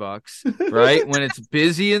Starbucks, right, when it's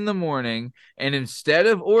busy in the morning, and instead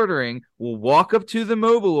of ordering, will walk up to the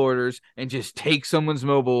mobile orders and just take someone's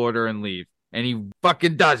mobile order and leave. And he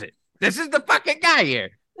fucking does it. This is the fucking guy here.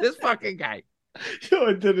 This fucking guy. Yo,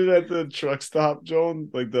 I did it at the truck stop, Joan,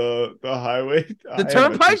 like the highway. The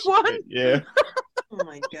turnpike one? Yeah. Oh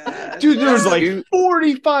my god, Dude, there was like You-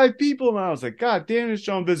 45 people, and I was like, God damn, is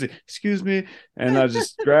John busy? Excuse me. And I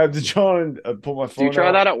just grabbed the John and put my phone Do you try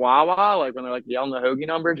out. that at Wawa? Like when they're like yelling the hoagie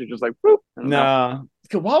numbers, you're just like, whoop. I don't know.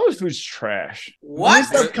 Nah. Wawa food's trash.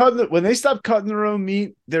 What? When they stop cutting their own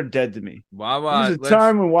meat, they're dead to me. Wawa. There was a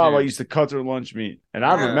time when Wawa dude. used to cut their lunch meat, and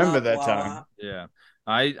I I remember love that Wawa. time. Yeah.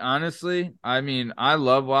 I honestly, I mean, I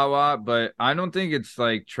love Wawa, but I don't think it's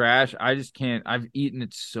like trash. I just can't. I've eaten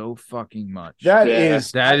it so fucking much. That Yeah.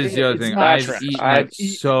 is That I is think the other it's thing. not I've trash. eaten I've it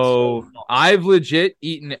eaten so. so much. I've legit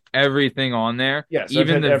eaten everything on there, Yes, I've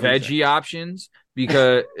even had the everything. veggie options,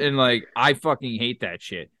 because and like I fucking hate that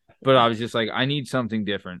shit. But I was just like, I need something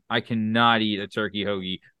different. I cannot eat a turkey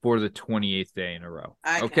hoagie for the 28th day in a row.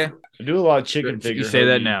 I Okay, can. I do a lot of chicken you finger. say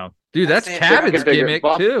that hoagie. now, dude. I That's say it. Cabot's Chicken finger- gimmick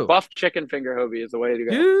buff, too, Buff chicken finger hoagie is the way to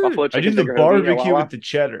go. Dude. Buffalo I chicken do the finger hoagie at barbecue Wawa. with the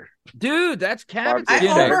cheddar. dude. That's Cabot's I I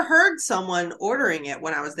gimmick. overheard someone ordering it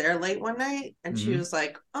when I was there late one night, and she Mhm. was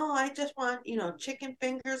like, "Oh, I just want chicken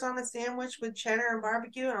fingers on a sandwich with cheddar and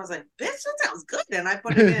barbecue." And I was like, "Bitch, that sounds good." And I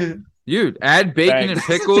put it in. Dude, add bacon and Thanks.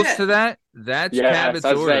 pickles Legit. to that. That's Yeah, Cabot's so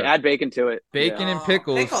I was order. saying, add bacon to it. Bacon Yeah. and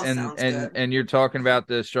pickles, Pickles and sounds and good. and you're talking about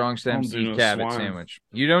the strong stem Don't do seed no Cabot swine. sandwich.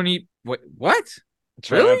 You don't eat what?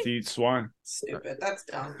 Try Really? not to eat swine. Stupid. That's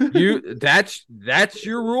dumb. You that's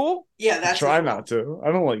your rule? Yeah, that's Try his not to.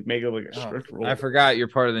 I don't like make it like a Oh, strict rule. I forgot you're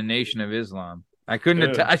part of the Nation of Islam. I couldn't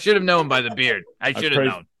have Yeah. I should have known by the beard. I should have prayed-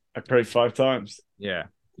 known. I prayed 5 times. Yeah,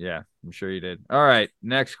 I'm sure you did. All right,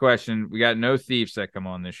 next question. We got no thieves that come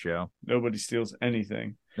on this show. Nobody steals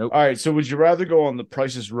anything. Nope. All right. So would you rather go on The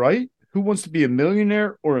Price is Right? Who Wants to Be a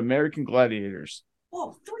Millionaire or American Gladiators?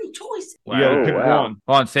 Whoa, 3 choices. You got to Oh, pick wow. one.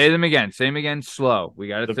 Hold on, say them again. Say them again slow. We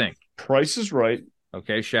got to The- think. Price is Right,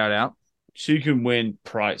 Okay, shout out. so you can win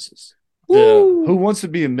prizes. Woo! Who Wants to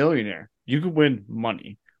Be a Millionaire? You could win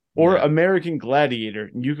money. Or Yeah. American Gladiator,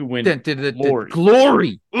 and you could win Glory.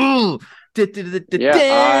 glory. Ooh. Yeah,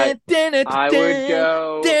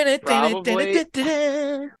 I would go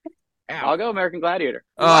probably. I'll go American Gladiator.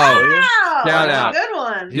 Oh, Wow, shout that's out. a good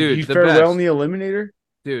one. Dude, you the fare best. well in the Eliminator?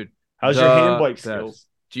 dude. How's The your hand bike best. skills?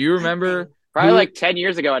 Do you remember, Probably Who- like 10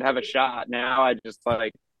 years ago, I'd have a shot. Now I just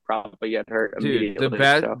like probably get hurt Dude, immediately. the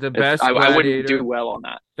best- so the it's- best I wouldn't Gladiator- do well on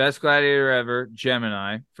that. best gladiator ever,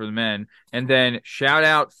 Gemini for the men, and then shout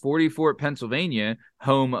out 40 Fort, Pennsylvania,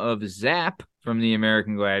 home of Zap from the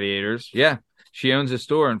American Gladiators. Yeah, she owns a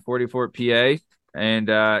store in 40 Fort, PA, and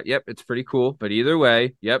yep, it's pretty cool. But either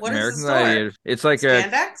way, yep, What is the American store? Gladiators. It's like a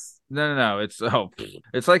Spandex? no.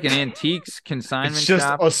 It's like an antiques consignment It's just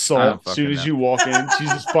shop. I assault. don't As soon fucking as know. you walk in, she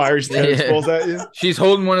just fires tennis Yeah. balls at you. She's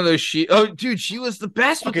holding one of those Oh, dude, she was the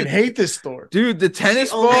best with Fucking the hate this store. dude. The tennis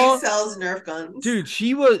She only ball. sells Nerf guns. Dude,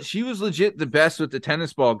 she was legit the best with the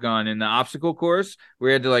tennis ball gun in the obstacle course.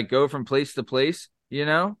 We had to like go from place to place, you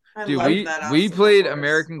know? I Dude, love we that we obstacle played course.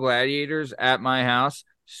 American Gladiators at my house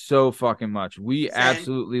so fucking much. We Same.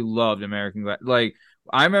 absolutely loved American Like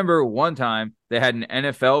I remember one time they had an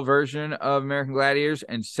NFL version of American Gladiators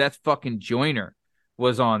and Seth fucking Joyner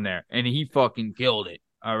was on there and he fucking killed it.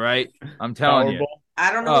 All right? I'm telling you. Powerball.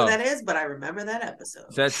 I don't know Oh. who that is, but I remember that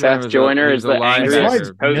episode. Seth was Joyner he is was a the angriest Mine's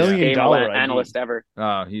linebacker. post $1 million game ID. analyst ever.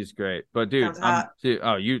 Oh, he's great. But dude, Sounds hot.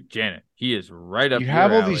 Janet, he is right up You your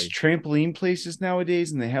have all alley. these trampoline places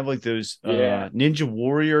nowadays, and they have like those Yeah. Ninja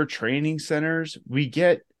Warrior training centers. We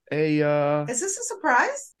get a Is this a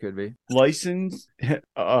surprise? Could be. licensed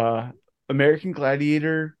American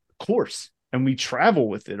Gladiator course, and we travel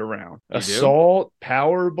with it around. You do? Assault,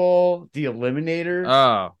 Powerball, the Eliminator.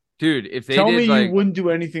 Oh, dude, if they Tell did me like, you wouldn't do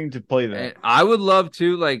anything to play that. and I would love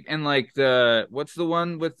to like, and like what's the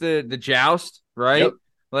one with the joust, right? Yep.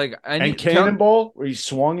 Like, And Cannonball, where you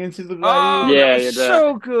swung into the Oh, gladiator. Yeah, that was yeah,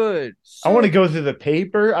 so good. I want to go through the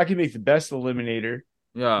paper. I can make the best Eliminator.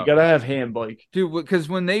 Yeah, You gotta have handbike. dude. Because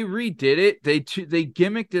when they redid it, they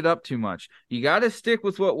gimmicked it up too much. You got to stick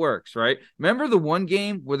with what works, right? Remember the one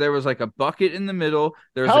game where there was like a bucket in the middle.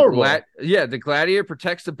 There was Powerball. the gladiator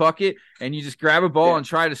protects the bucket, and you just grab a ball and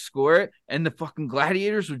try to score it, and the fucking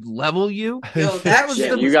gladiators would level you. Yo, That was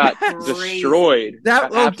Yeah, the- you got crazy. destroyed. That-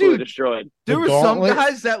 Got oh, absolutely dude. destroyed. There The were some gauntlet?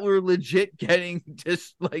 guys that were legit getting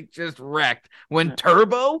just wrecked when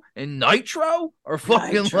Turbo and Nitro are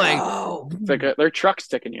fucking like. Nitro. It's like they're truck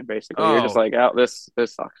sticking you basically. You're just Oh. like, oh, this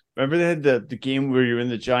sucks. Remember they had the game where you're in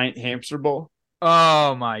the giant hamster ball?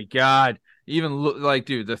 Oh my god! Even like,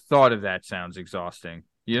 dude, the thought of that sounds exhausting.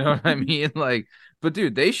 You know what I mean? Like, but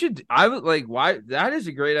dude, they should. I would like. Why? That is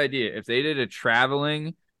a great idea. If they did a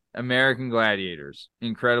traveling American Gladiators,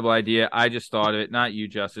 incredible idea. I just thought of it. Not you,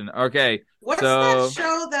 Justin. Okay, What's So- that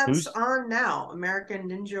show that's Who's- on now? American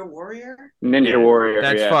Ninja Warrior? Ninja Yeah, Warrior.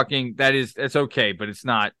 that's yeah. fucking. That's okay, but it's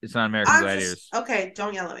not. It's not American I'm Gladiators. just, okay,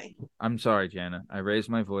 don't yell at me. I'm sorry, Jana. I raised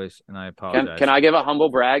my voice and I apologize. Can I give a humble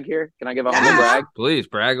brag here? Can I give a humble Yeah. brag? Please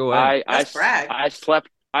brag away. I brag.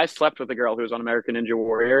 I slept with a girl who was on American Ninja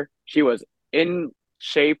Warrior. She was in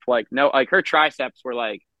shape, like her triceps were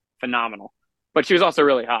like phenomenal, but she was also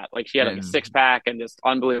really hot. Like she had like a And- 6-pack and just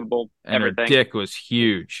unbelievable and everything. her dick was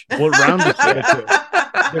huge. What round did you get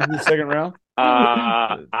to? Every second round?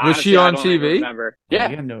 Was Honestly, she I on don't even TV? Remember? Yeah,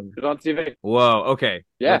 Yeah, no. she was on TV. Whoa. Okay.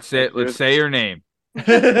 Yeah, Let's say. she Let's was- say her name.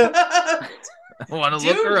 I want to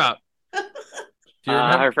look Dude. her up. Do you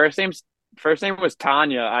remember? Her first name was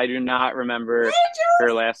Tanya. I do not remember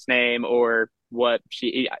her last name or what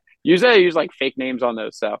she. Usually, I use like fake names on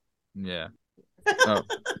those. So, Yeah. Oh,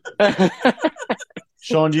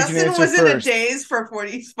 Sean, you can Justin answer was in a first. daze for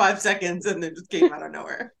 45 seconds and then just came out of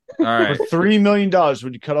nowhere. all right. For $3 million,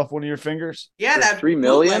 would you cut off one of your fingers? Yeah, For that $3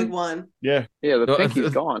 million? bootleg one. Yeah. yeah, the So- pinky's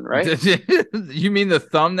gone, right? You mean the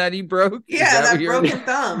thumb that he broke? Is Yeah, that what you're- broken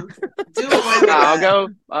thumb. Do it like I'll that.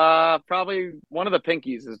 go. Probably one of the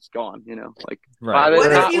pinkies is gone. You know, like Right.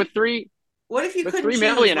 What if you- with three What if you with couldn't $3 choose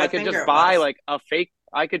million, what I could finger just it buy was? like a fake.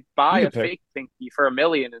 I could buy You a could pick. fake pinky for $1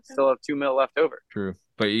 million and still have $2 million left over. True,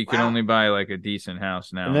 but you can Wow. only buy like a decent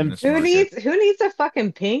house now. And then in this Who market. needs a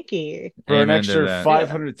fucking pinky? For an Amen to extra that.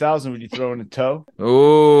 500,000, would you throw in a toe?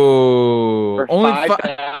 Oh, For only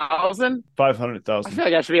 5,000, I 500,000. feel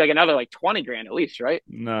like that should be like another like 20 grand at least, right?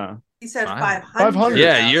 Nah. He said Wow. 500. 500.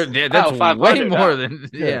 Yeah, that's Oh, way 500, more oh. than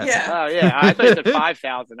Yeah. Yeah. Oh yeah, I thought you said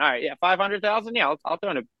 5,000. All right, yeah, 500,000. Yeah, I'll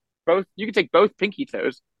throw in a both. You can take both pinky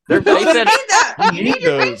toes. No, They you said need that. You You need need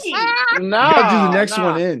your those. pinky. no. You gotta do the next no.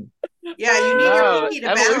 one in. Yeah, you need your No, pinky to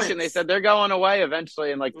evolution. balance. They said they're going away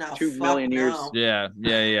eventually in like No, 2 fuck million years. no.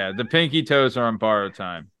 yeah. The pinky toes are on borrowed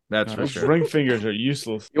time. That's for Those sure. ring fingers are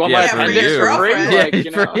useless. You want Yeah, my for appendix you. for free? Girlfriend. Like,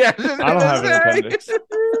 you know? I don't have an appendix.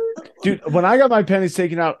 Dude, when I got my appendix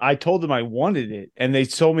taken out, I told them I wanted it, and they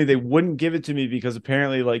told me they wouldn't give it to me because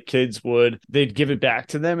apparently, like, they'd give it back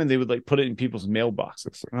to them, and they would like put it in people's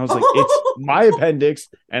mailboxes. And I was like, it's my appendix,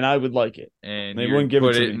 and I would like it. And They you wouldn't give it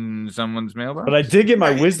put to it me. in someone's mailbox. But I did get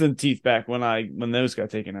my Right. wisdom teeth back when those got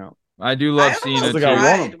taken out. I do love I seeing almost a like I tooth.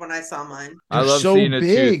 want cried 'em. when I saw mine. I They're love so seeing a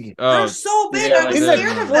big. tooth. They're Oh, so big. yeah, I was Isn't that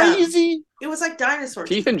scared of them. crazy? It was like dinosaur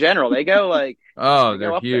Teeth in general, they go like oh, they they're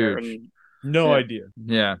go up there huge. and No Yeah. idea.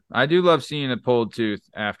 Yeah, I do love seeing a pulled tooth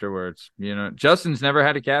afterwards. You know, Justin's never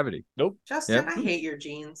had a cavity. Justin, Yep. I hate your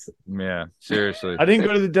jeans. Yeah, seriously. I didn't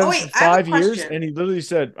go to the dentist wait, for I have a 5 years, question. and he literally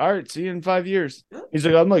said, "All right, see you in 5 years." Ooh. He's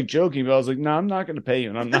like, "I'm like joking," but I was like, "No, I'm not going to pay you,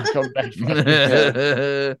 and I'm not coming back."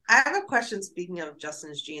 I have a question. Speaking of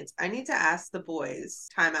Justin's jeans, I need to ask the boys.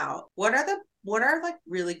 Time out. What are like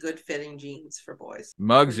really good fitting jeans for boys?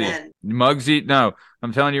 Muggsy. Men. Muggsy. No,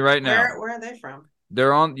 I'm telling you right now. Where are they from?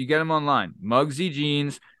 They're on. You get them online. Muggsy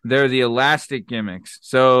jeans. They're the elastic gimmicks.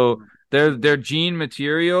 So they're jean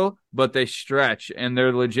material, but they stretch, and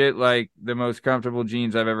they're legit like the most comfortable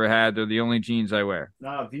jeans I've ever had. They're the only jeans I wear.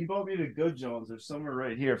 Nah, if you bought me the good Jones, there's somewhere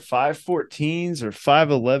right here. 514s or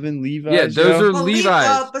 511 Levi's. Yeah, those Joe. are Well,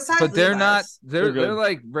 Levi's, besides but they're not. Levi's. They're They're good.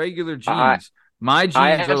 like regular jeans. I- My jeans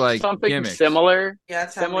I are have like something gimmicks. similar. Yeah,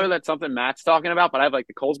 tell Similar me. that's something Matt's talking about, but I have like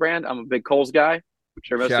the Coles brand. I'm a big Coles guy. I'm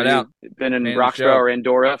sure most Shout of you out. have been in Fan of the Roxborough show. or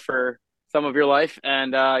Andorra for some of your life.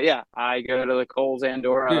 And yeah, I go to the Coles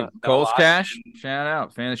Andorra. Dude, a Cole's lot. Cash. And, Shout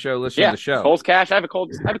out, fan of the show, listen yeah, to the show. Coles Cash. I have a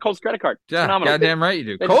Coles credit card. It's Yeah, phenomenal. goddamn right you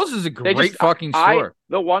do. They Cole's is a they great just- fucking store.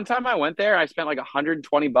 The one time I went there, I spent like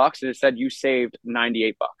 $120 and it said you saved $98.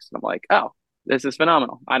 And I'm like, oh, this is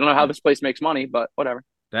phenomenal. I don't know how this place makes money, but whatever.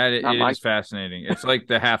 That it Not is my- fascinating. It's like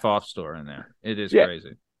the half off store in there. It is Yeah.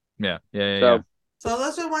 crazy. Yeah. So So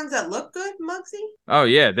those are ones that look good, Muggsy? Oh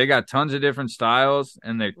yeah, they got tons of different styles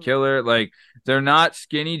and they're killer. Like they're not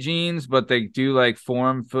skinny jeans, but they do like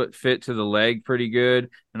form fit to the leg pretty good.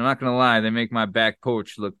 And I'm not gonna lie, they make my back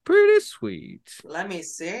porch look pretty sweet. Let me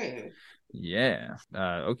see. Yeah.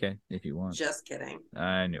 Okay, if you want. Just kidding.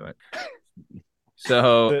 I knew it.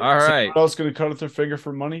 So all right. Someone else gonna cut off their finger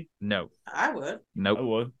for money? No. I would. I Nope.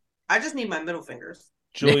 would. I just need my middle fingers.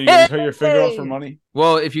 Julie, you gonna cut your finger off for money?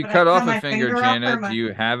 Well, if you Would I cut cut off my a finger, finger off Jana, for do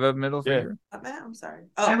you have a middle Yeah. finger? I'm sorry.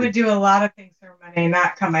 I Oh, would do a lot of things for money,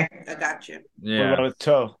 not cut my finger. I got you. What Yeah. about a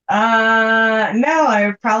toe? No, I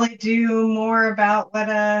would probably do more about what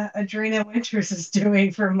Adrena Winters is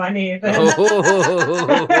doing for money than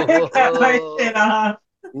cut my shit off.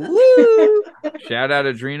 Woo! Shout out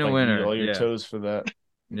Adrena Like, Winter. need all your Yeah. toes for that.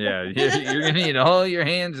 Yeah, you're gonna need all your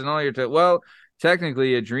hands and all your toes. Well,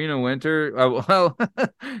 technically, Adrena Winter. Well,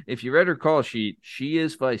 if you read her call sheet, she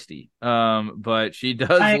is feisty. But she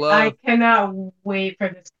does I love. cannot wait for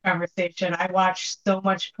this conversation. I watch so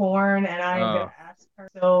much porn and I'm Oh. gonna ask her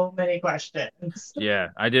so many questions. Yeah,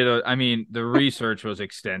 I did. I mean, the research was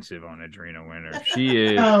extensive on Adrena Winter. She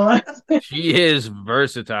is. Oh, She is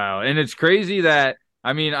versatile, and it's crazy that.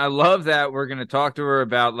 I mean, I love that we're gonna talk to her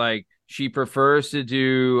about like she prefers to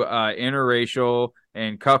do interracial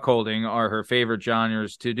and cuckolding are her favorite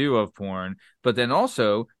genres to do of porn, but then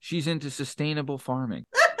also she's into sustainable farming.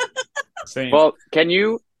 Same. Well, can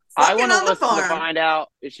you? I Fucking want to on the listen to farm. find out,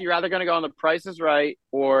 is she rather going to go on The Price is Right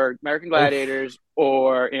or American Gladiators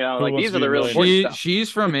or, Who like wants these to are be the real a important She stuff. she's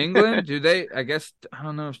from England. Do they? I guess I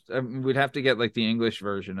don't know. We'd have to get like the English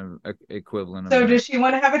version of equivalent of so that. does she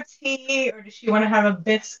want to have a tea or does she want to have a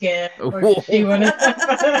biscuit or does she want to?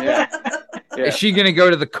 Yeah. Is she gonna go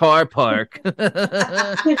to the car park?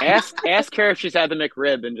 Ask her if she's had the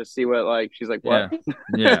McRib and just see what like she's like what.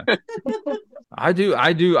 Yeah. I do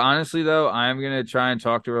honestly though. I'm gonna try and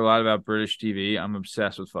talk to her a lot about British TV. I'm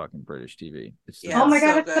obsessed with fucking British TV. It's Yeah. Oh my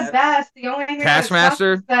god, so it's the good. best. The only thing that sucks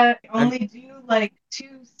Taskmaster? is that they only do like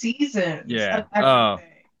 2 seasons. Yeah. Of Oh,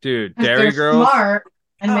 everything. dude, 'Cause Dairy they're Girls. smart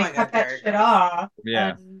and Oh they my cut God, that Dairy shit Girls. off. Yeah.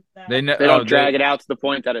 and, They know. They don't drag it out to the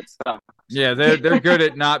point that it sucks. Yeah, they're good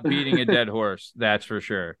at not beating a dead horse. That's for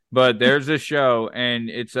sure. But there's a show, and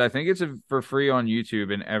I think it's for free on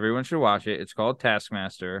YouTube, and everyone should watch it. It's called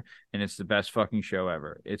Taskmaster, and it's the best fucking show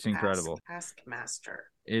ever. It's incredible. Taskmaster.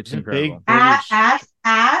 It's It's a incredible. big British.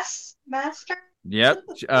 Ass master. Yep.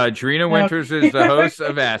 Drina Winters is the host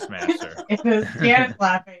of Assmaster. If Janet's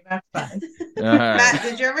laughing, that's fine. Matt,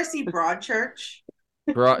 did you ever see Broadchurch?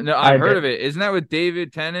 No, I I've heard did. of it. Isn't that with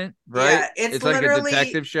David Tennant? Right? Yeah, it's like a literally-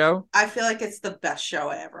 detective show. I feel like it's the best show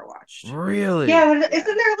I ever watched. Really? Yeah, but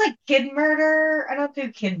isn't there like kid murder? I don't do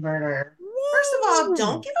kid murder. First of all,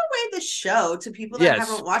 don't give away the show to people that Yes,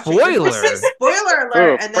 haven't watched spoiler. it. Just say spoiler alert,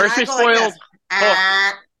 Ooh, and then first I we go like spoiled this.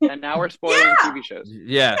 Ah. and now we're spoiling Yeah. TV shows.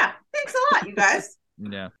 Yeah. Yeah, thanks a lot, you guys.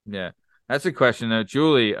 Yeah. That's a question though.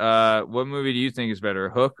 Julie, what movie do you think is better?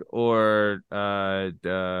 Hook or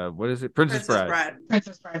what is it? Princess Bride.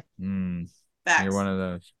 Princess Bride. Facts. You're one of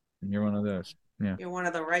those. Yeah. You're one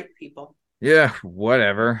of the right people. Yeah,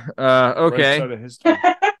 whatever. Right Okay. side of history.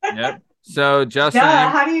 Yep. So Justin, Duh,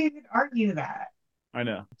 how do you even argue that? I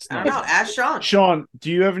know. It's I not don't know. Ask Sean. Sean, do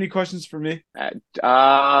you have any questions for me?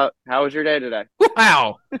 How was your day today?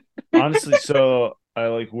 wow. Honestly, so I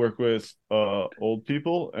like work with old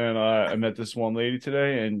people, and I met this one lady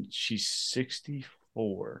today, and she's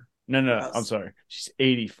 64. No, Gross. I'm sorry, she's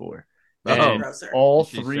 84. Oh. And Grosser. all Is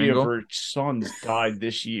she 3 single? of her sons died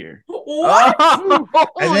this year. What?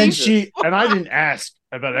 And then I didn't ask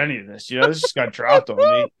about any of this. This just got dropped on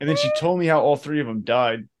me. And then she told me how all 3 of them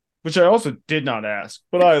died, which I also did not ask,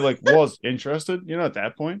 but I was interested, at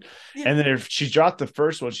that point. Yeah. And then if she dropped the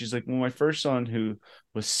first one, she's like, well, my first son who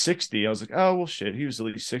was 60, I was like, oh, well, shit, he was at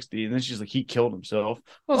least 60. And then she's like, he killed himself.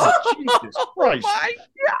 I was like, Jesus Christ. my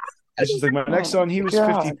And she's like, my next son, he was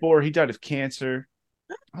God. 54. He died of cancer.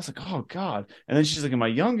 I was like, oh, God. And then she's like, and my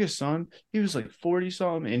youngest son, he was like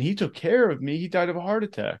 40-something, and he took care of me. He died of a heart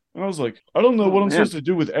attack. And I was like, I don't know what I'm man. supposed to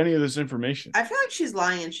do with any of this information. I feel like she's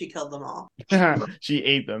lying and she killed them all. She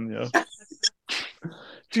ate them,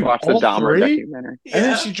 Dude, Watch the all Dahmer 3? documentary. And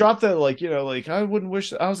then she dropped that, I wouldn't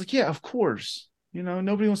wish. I was like, yeah, of course.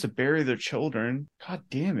 Nobody wants to bury their children. God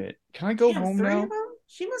damn it. Can I go Damn, home 3 now? of them?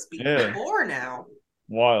 She must be Yeah. 4 now.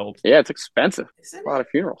 Wild. Yeah, it's expensive. Isn't A it? lot of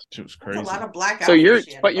funerals. It was That's crazy. a lot of black So outfits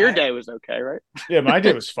she had to your buy. day was okay, right? Yeah, my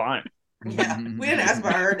day was fine. Yeah, we didn't ask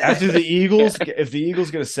about her day. After the Eagles, if the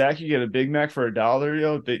Eagles get a sack, you get a Big Mac for $1,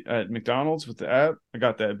 yo, at McDonald's with the app. I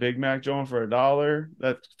got that Big Mac joint for $1.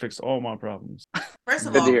 That fixed all my problems. First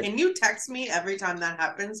of Good all, to hear. can you text me every time that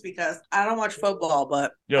happens? Because I don't watch football,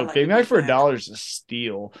 but I Yo, like Big a Mac for Big Mac. $1 is a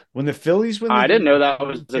steal. When the Phillies win, I didn't know that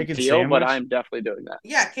was a chicken deal, but sandwich, I'm definitely doing that.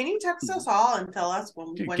 Yeah, can you text us all and tell us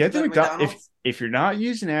when dude, to get the go to McDonald's. If you're not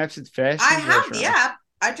using apps, it's fast. I food have the restaurants. app.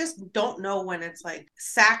 I just don't know when it's like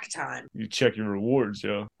sack time. You check your rewards,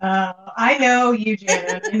 yo. I know you,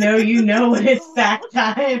 Janet. I know you know when it's sack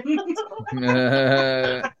time.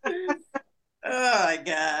 Oh my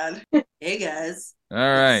god. Hey guys. All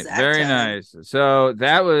right, Exact very time. nice. So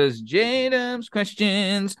that was Jadam's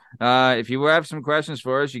questions. If you have some questions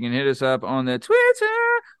for us, you can hit us up on the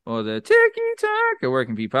Twitter or the TikTok at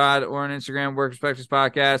Working P Pod or on Instagram, Work Perspectives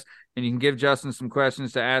Podcast. And you can give Justin some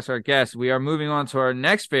questions to ask our guests. We are moving on to our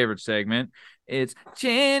next favorite segment. It's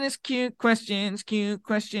Janice Cute Questions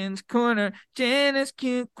Corner. Janice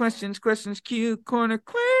Cute Questions Cute Corner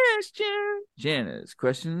question. Janice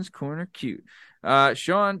Questions Corner Cute.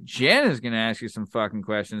 Sean, Jen is going to ask you some fucking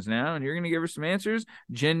questions now, and you're going to give her some answers.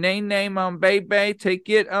 Janae name on baby, take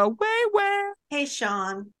it away. Where? Hey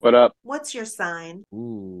Sean, What up? what's your sign?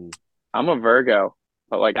 Ooh. I'm a Virgo,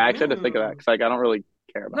 but like I actually had to think of that because like I don't really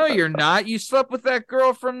care about. No, that you're stuff. not. You slept with that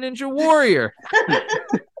girl from Ninja Warrior.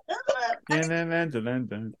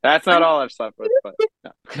 That's not all I've slept with, but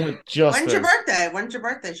no. Just When's your this. birthday? When's your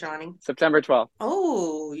birthday, Shawnee? September 12th.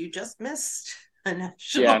 Oh, you just missed a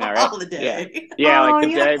national Yeah, I know, right? holiday. Yeah, Oh, like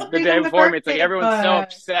you the day, have to the think day of the before me, it's like birthday everyone's so bug.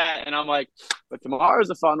 upset, and I'm like, but tomorrow's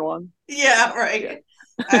a fun one. Yeah, right.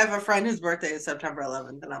 I have a friend whose birthday is September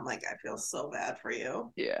 11th, and I'm like, I feel so bad for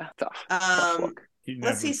you. Yeah, tough. Um, He never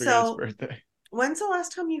Let's see, forget so- his birthday. when's the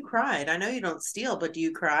last time you cried? I know you don't steal, but do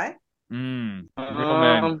you cry? Real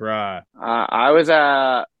men cry. I was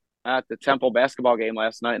at the Temple basketball game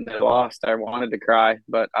last night and they lost. I wanted to cry,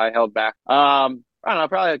 but I held back. I don't know,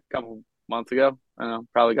 probably a couple months ago. I don't know,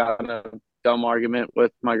 probably got in a dumb argument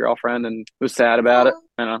with my girlfriend and was sad about it.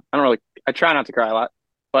 I try not to cry a lot,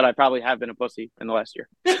 but I probably have been a pussy in the last year.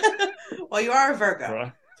 Well, you are a Virgo.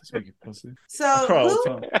 Cry. Just make you pussy. So I cry all who the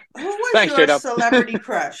time. was Thanks, your J-Dub. celebrity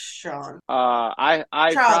crush, Sean? I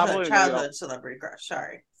Childhood probably celebrity crush.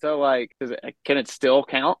 Sorry. So like, can it still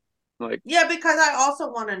count? Like, Yeah, because I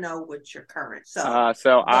also want to know what's your current. So,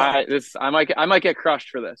 I might get crushed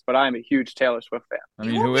for this, but I'm a huge Taylor Swift fan. I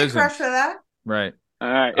you mean, won't who get isn't? crushed for that. Right. All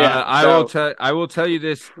right, yeah. I will tell you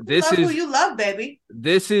this. This love is who you love, baby.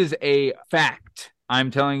 This is a fact. I'm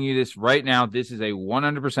telling you this right now. This is a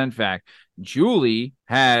 100% fact. Julie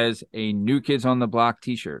has a New Kids on the Block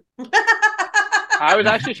t-shirt. I was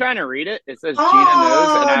actually trying to read it. It says Gina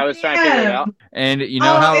Oh, knows, and I was trying to figure it damn. out. And you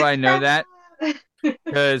know how it's I know from- that?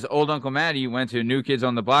 Because old Uncle Matty went to a New Kids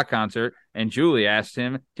on the Block concert, and Julie asked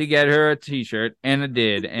him to get her a t-shirt, and I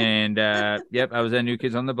did. And, yep, I was at New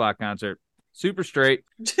Kids on the Block concert. Super straight.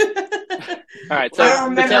 All right, I so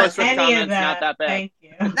don't the remember Taylor Swift any comment's of that. not that bad. Thank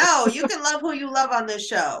you. No, you can love who you love on this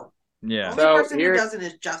show. Yeah. Only So person here- who doesn't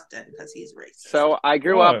is Justin because he's racist. So I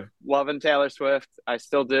grew Why? up loving Taylor Swift. I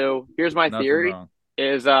still do. Here's my Nothing theory: wrong.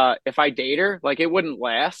 is if I date her, like it wouldn't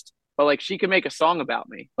last, but like she could make a song about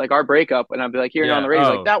me, like our breakup, and I'd be like hearing it on Yeah. the radio,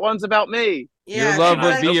 Oh. like that one's about me. yeah, Your love she'd would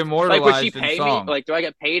like, be Like, immortalized would she in pay song. me? Like, do I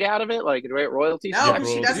get paid out of it? Like, do I get royalties? no, Yeah,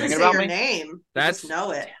 she bro. doesn't Thinking say about your me? name. You That's- just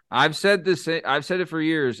know it. I've said this. I've said it for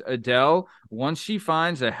years. Adele, once she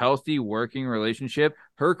finds a healthy working relationship,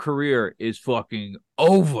 her career is fucking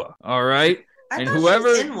over. All right. I And thought whoever-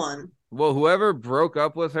 she was in one. Well, whoever broke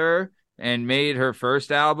up with her and made her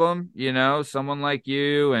first album, you know, Someone Like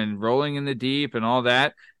You and Rolling in the Deep and all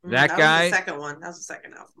that. That was guy- the second one. That was the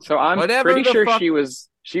second album. So I'm Whatever pretty the sure fuck-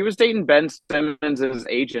 she was dating Ben Simmons'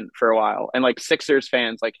 agent for a while, and like Sixers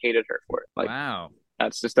fans like hated her for it. Like Wow.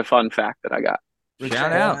 that's just a fun fact that I got. Rich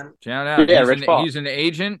Shout Paul. out. Shout out. Yeah, he's, Rich Paul. he's an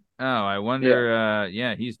agent. Oh, I wonder.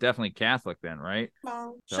 Yeah, he's definitely Catholic then, right?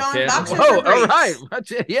 Well, So Sean, Catholic- boxers Whoa, are great. all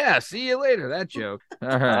right. Yeah, see you later. That joke. All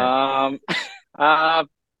right.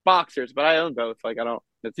 Boxers, but I own both. Like I don't.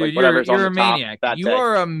 It's Dude, like whatever's you're on a the top maniac. that You day.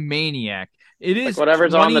 are a maniac. It is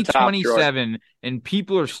whatever's on the top drawer. 2027, and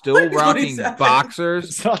people are still rocking 2027. boxers.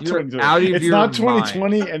 It's not You're 2020. out of It's your not mind.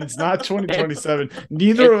 2020 and it's not 2027.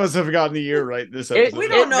 Neither of us have gotten the year right this It- episode. We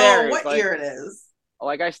don't know varies, what like- year it is.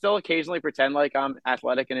 like I still occasionally pretend like I'm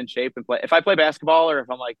athletic and in shape and play. If I play basketball or if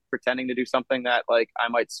I'm like pretending to do something that like I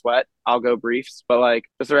might sweat, I'll go briefs. But like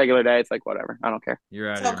just a regular day, it's like whatever. I don't care.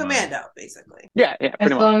 You're out So of your mind. commando, basically. Yeah, As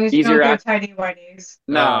pretty long much. as you Easier don't go act. tidy whities.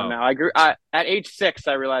 No, Oh. no. I grew at age 6.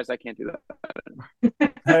 I realized I can't do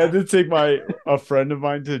that. I had to take a friend of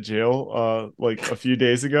mine to jail like a few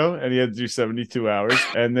days ago, and he had to do 72 hours,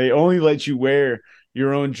 and they only let you wear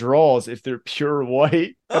your own drawers if they're pure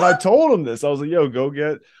white. And I told him this. I was like, yo, go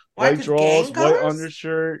get white 'Cause drawers, gang white colors?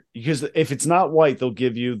 undershirt. Because if it's not white, they'll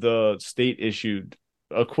give you the state issued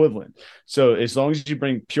equivalent. So as long as you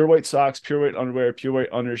bring pure white socks, pure white underwear, pure white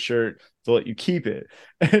undershirt, they'll let you keep it.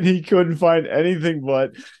 And he couldn't find anything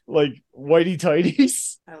but like whitey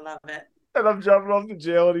tighties. I love it. And I'm jumping off to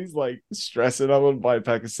jail, and he's like stressing. I'm gonna buy a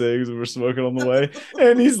pack of cigs, and we're smoking on the way.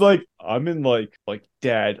 And he's like, "I'm in like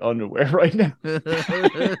dad underwear right now." Shout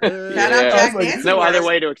out Yeah. Jack like, Nancy. No wears- other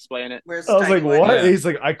way to explain it. wears I was like, tight whities. "What?" Yeah. He's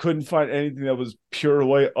like, "I couldn't find anything that was pure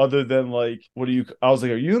white other than like, what do you?" I was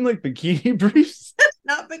like, "Are you in like bikini briefs?"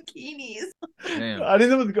 Not bikinis. Damn. I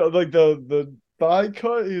didn't know what to go like the thigh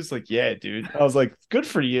cut. He was like, "Yeah, dude." I was like, "Good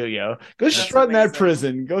for you, yo. Go That's strut in that amazing.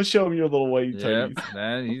 prison. Go show him your little white Yep, tighties."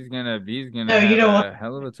 that he's gonna No, you have don't a want-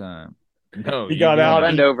 hell of a time. No, He you got do out. not.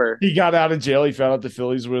 Bend over. He got out of jail. He found out the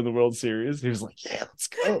Phillies were in the World Series. He was like, "Yeah, let's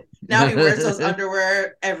go." Now he wears those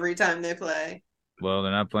underwear every time they play. Well,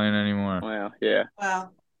 they're not playing anymore. Well, yeah.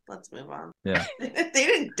 Well, let's move on. Yeah. They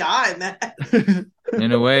didn't die, man.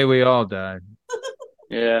 In a way, we all died.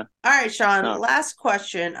 Yeah. All right, Sean, No. last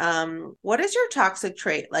question. What is your toxic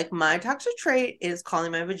trait? Like, my toxic trait is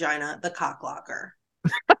calling my vagina the cock locker.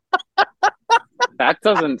 That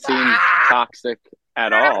doesn't seem toxic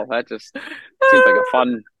at all. That just seems like a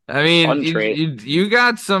fun. I mean, Fun trait. you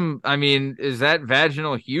got some. I mean, is that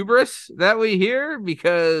vaginal hubris that we hear?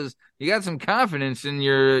 Because you got some confidence in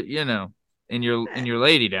your, in your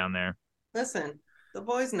lady down there. Listen, the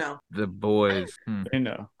boys know. The boys. I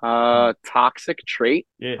know. Toxic trait.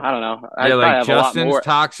 Yeah. I don't know. Yeah, like have a lot Justin's more.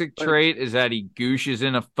 toxic trait is that he gooshes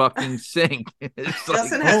in a fucking sink. It's like,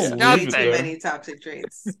 Justin has oh, way leave it too there. many toxic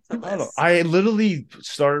traits. to I don't know. list. I literally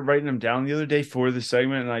started writing them down the other day for the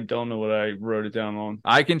segment, and I don't know what I wrote it down on.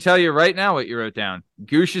 I can tell you right now what you wrote down.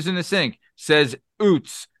 Gooshes in the sink. Says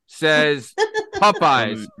oots. Says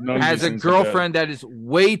Popeyes. None of Has these a things are bad. girlfriend that is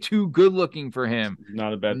way too good looking for him.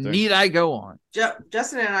 Not a bad thing. Need I go on?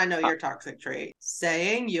 Justin and I know your toxic trait.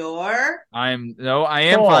 Saying your I am Oh.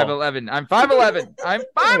 5'11". I'm 5'11". I'm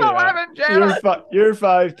 5'11", Jana. You're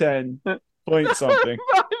 5'10", point something.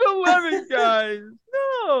 5'11", guys.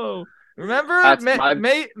 No. Remember, That's May my-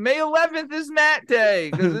 11th is Matt Day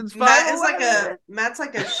because it's 5'11". Matt's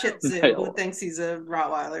like a Shih Tzu who thinks he's a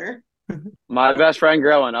Rottweiler. My best friend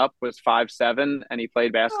growing up was 5'7", and he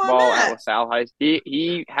played basketball Matt. at LaSalle High.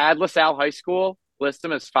 He had LaSalle High School list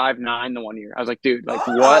him as 5'9" the one year. I was like, dude, like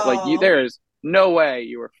what? Like Oh. there is no way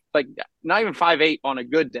you were like not even 5'8" on a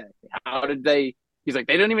good day. How did they? He's like,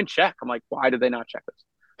 they didn't even check. I'm like, why did they not check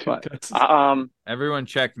this? But That's- Everyone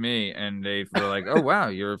checked me and they were like, "Oh wow,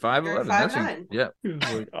 you're 5'11". That's 5'9". yeah. he was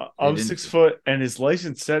like, They I'm didn't- 6 foot, and his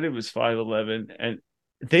license said it was 5'11", and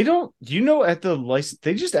they don't. At the license,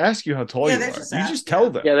 they just ask you how tall Yeah, you they are. just You ask, just tell yeah.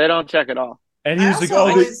 them. yeah, they don't check at all. And he I was like, also "Oh,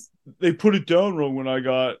 always- they put it down wrong when I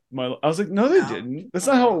got my." I was like, "No, they No. didn't. That's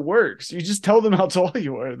not how it works. You just tell them how tall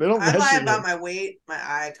you are. They don't I lie measure about you. my weight, my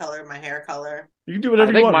eye color, my hair color. You can do I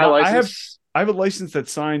whatever you think want. my license. I have a license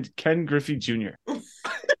that's signed Ken Griffey Jr.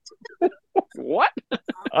 What?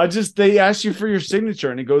 They ask you for your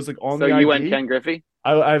signature, and it goes like on So the you ID. went Ken Griffey?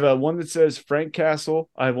 I have one that says Frank Castle.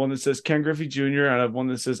 I have one that says Ken Griffey Jr. and I have one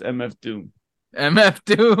that says MF Doom. MF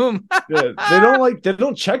Doom. Yeah, they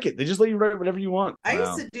don't check it. They just let you write whatever you want. I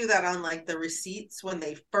Wow. used to do that on like the receipts when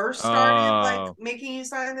they first started Oh. like making you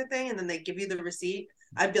sign the thing, and then they give you the receipt.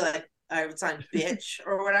 I'd be like, I would sign bitch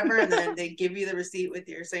or whatever, and then they give you the receipt with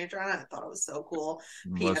your signature on it. I thought it was so cool.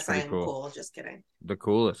 That's P.S. I pretty am cool. cool. Just kidding. The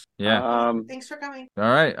coolest. Yeah. Thanks for coming. All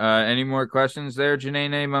right. Any more questions there, Janae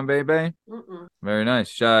Mambebe? Mm-mm. Very nice.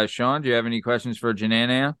 Sean, do you have any questions for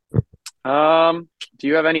Janae? Do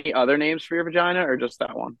you have any other names for your vagina or just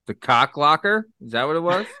that one? The cock locker? Is that what it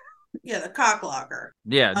was? Yeah, the cock locker.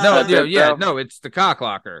 Yeah. Uh, No. That's Yeah. it, Yeah. though. No. It's the cock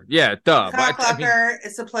locker. Yeah. Duh. Cock But, I mean, locker.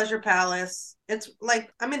 It's a pleasure palace. It's like,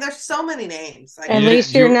 I mean, there's so many names. Like, At You-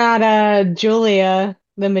 least you- you're not Julia,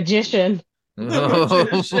 the magician. we've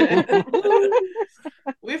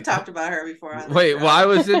talked about her before. On this Wait. show. Why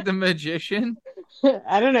was it the magician?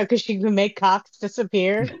 I don't know, because she can make cocks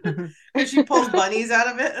disappear. And she pulls bunnies out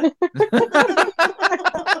of it.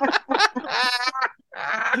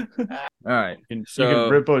 All right. You So-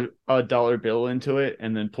 can rip a dollar bill into it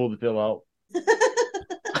and then pull the bill out.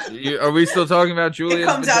 Are we still talking about It Julia's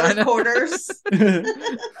comes out vagina? as quarters.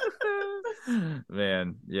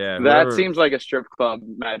 Man, yeah. That whoever- seems like a strip club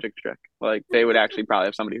magic trick. Like they would actually probably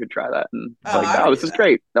have somebody who'd try that and Oh, like, I oh, would this do is that.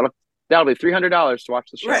 great. That'll be $300 to watch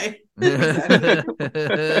the show. Right.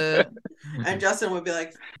 Exactly. And Justin would be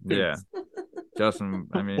like, Yeah. Justin,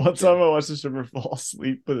 I mean, One time I watched a stripper fall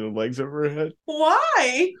asleep with her legs over her head.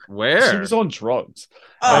 why? where? She was on drugs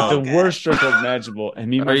Oh, at the okay. worst strip club imaginable. And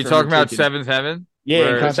me and my Are you friend talking were about taking- Seventh Heaven? Yeah,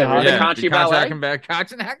 Where- in Conshohocken. The Conchi Ballet?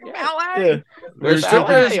 Conshohocken Yeah. Ballet? Yeah. Where There's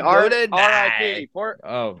strippers Ballet, go to die. R.I.P. Pour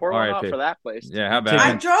Oh, one out R.I.P. for that place. Yeah, how I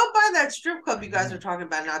bad? drove by that strip club you guys were talking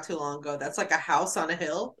about not too long ago. That's like a house on a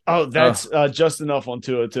hill. Oh, that's just enough on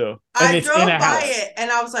 202. And I it's drove in a by house. it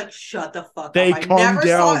and I was like, shut the fuck They up. I come never saw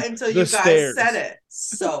down it until the you guys stairs. said it.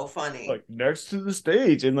 So funny. Like next to the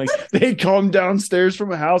stage. And like they come downstairs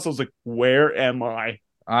from a house. I was like, where am I?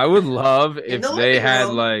 I would love if the they living had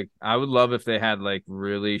room. like I would love if they had like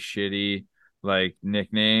really shitty like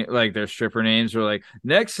nickname, like their stripper names were like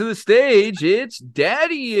next to the stage it's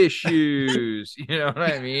daddy issues. You know what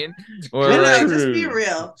I mean? Or No, like, just be True.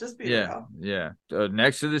 real. Just be yeah, real. yeah.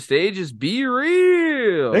 Next to the stage is be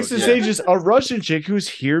real. Next to the yeah. stage is a Russian chick who's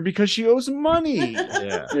here because she owes money.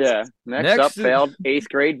 Yeah. Yeah. Next Next up, to- failed 8th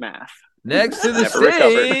grade math. Next to the Never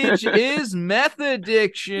recovered. stage is meth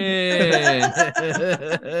addiction. And-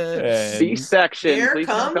 C-section. Here Please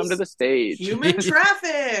don't come comes to the stage. Human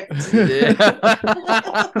traffic. Yeah.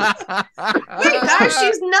 Wait, guys,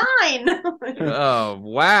 she's 9. Oh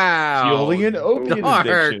wow! Fueling an opiate Darn.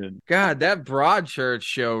 addiction. God, that Broadchurch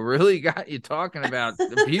show really got you talking about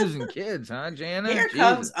abusing kids, huh, Jana? Here Jesus.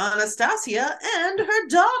 comes Anastasia and her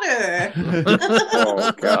daughter.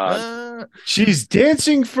 Oh, God. She's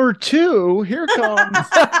dancing for two. Here comes.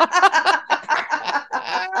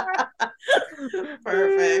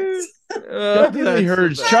 Perfect. Definitely her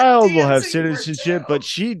That's the child will have Dancing for citizenship, two. but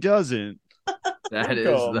she doesn't. best. That Here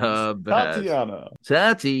is comes the best. Tatiana.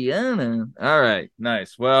 Tatiana. All right,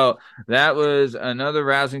 nice. Well, that was another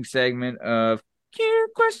rousing segment of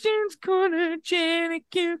cute questions, corner Janet,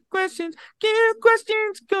 cute questions,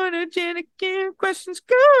 corner Janet, cute questions,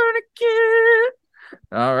 corner cute.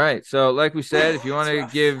 All right. So, like we said, if you want to That's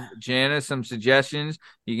rough. give Janice some suggestions,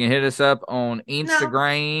 you can hit us up on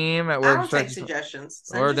Instagram at I Work don't take Instructions. suggestions.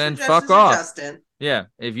 Or your then suggestions fuck to off. Justin. Yeah.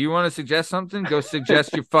 If you want to suggest something, go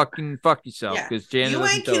suggest your fucking fuck yourself Yeah. because Janice You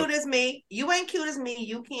doesn't ain't tell cute us. as me. You ain't cute as me.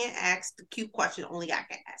 You can't ask the cute question. Only I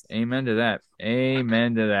can ask. Amen to that.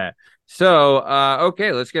 Amen to that. So,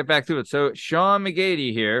 okay, let's get back to it. So, Sean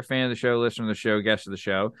McGady here, fan of the show, listener of the show, guest of the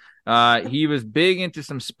show. He was big into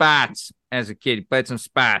some spots as a kid. He played some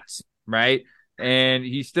spots, right? And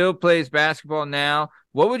he still plays basketball now.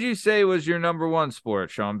 What would you say was your number one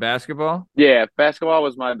sport, Sean? Basketball? Yeah, basketball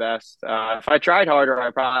was my best. If I tried harder,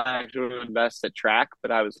 I probably actually would have been best at track,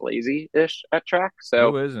 but I was lazy-ish at track.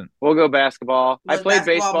 So Who isn't? we'll go basketball. Well, I played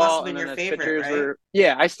basketball must have baseball, been and then your as favorite, pitchers right? were.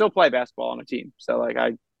 Yeah, I still play basketball on a team. So like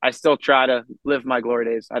I still try to live my glory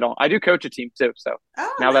days. I do coach a team too. So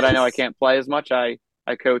Oh, now that I know I nice. can't play as much, I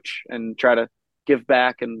coach and try to give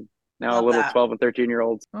back. And now Love a little that. 12 and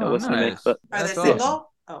 13-year-olds Oh, listen to me. nice. But Are That's they awesome.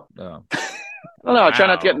 single? Oh, Oh. I don't know. I try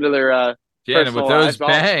not to get Wow. into their. Jana, with Personal those lives, I'll-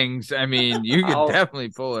 bangs, I mean, you can I'll- definitely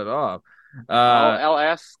pull it off. I'll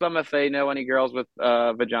ask them if they know any girls with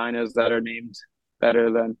vaginas that are named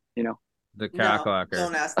better than The no, cocklocker.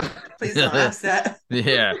 don't ask. Please don't ask that.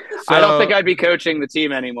 Yeah. I don't So- think I'd be coaching the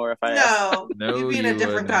team anymore if I asked. No, No, you'd be in you a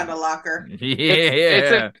different wouldn't. kind of locker.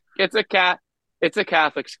 Yeah. It's a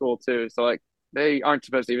Catholic school too, so like they aren't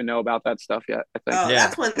supposed to even know about that stuff yet. I think. Oh, Yeah.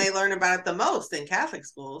 that's when they learn about it the most in Catholic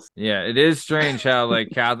schools. Yeah, it is strange how like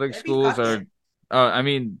Catholic They be schools are. fucking. I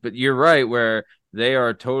mean, but you're right where they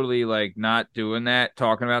are totally like not doing that,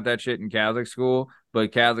 talking about that shit in Catholic school.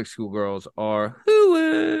 But Catholic school girls are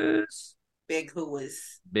hooas, Big who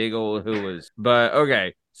was. big old hooas. But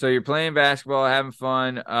okay, so you're playing basketball, having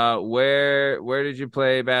fun. Where did you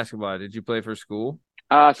play basketball? Did you play for school?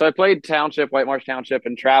 So I played Township, White Marsh Township,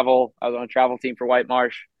 and travel. I was on a travel team for White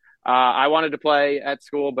Marsh. I wanted to play at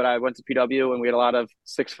school, but I went to PW, and we had a lot of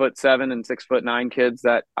 6'7" and 6'9" kids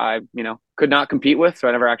that I, could not compete with. So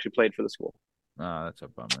I never actually played for the school. Oh, that's a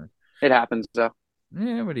bummer. It happens. So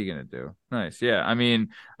Yeah, what are you gonna do? Nice. Yeah, I mean,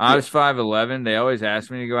 I was 5'11". They always asked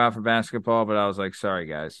me to go out for basketball, but I was like, sorry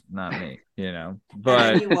guys, not me. And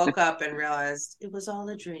But then you woke up and realized it was all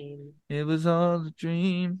a dream. it was all a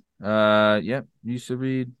dream. Yep. Used to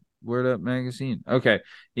read Word Up magazine. Okay.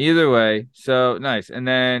 Either way, so nice. And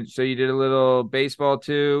then so you did a little baseball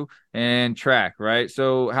too and track, right?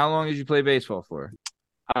 So how long did you play baseball for?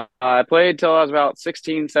 I played till I was about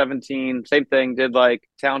 16, 17. Same thing. Did like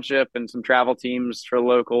Township and some travel teams for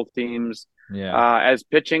local teams. As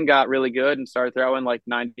pitching got really good and started throwing like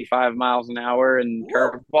 95 miles an hour and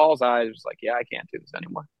curveballs, I was like, yeah, I can't do this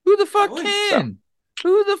anymore. Who the fuck can?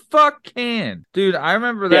 Who the fuck can? Dude, I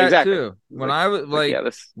remember that exactly. too. When I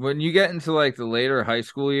was when you get into like the later high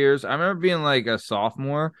school years, I remember being like a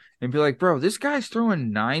sophomore and be like, bro, this guy's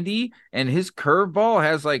throwing 90 and his curveball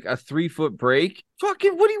has like a 3-foot break.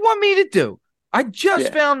 Fucking, what do you want me to do? I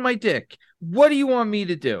just found my dick. What do you want me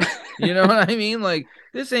to do? You know what I mean? Like,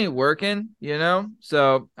 this ain't working, you know?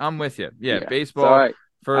 So I'm with you. Yeah, baseball.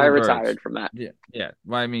 So I retired from that. Yeah.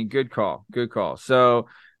 Well, I mean, good call. So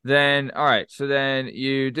then, all right. So then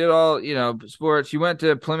you did all, sports. You went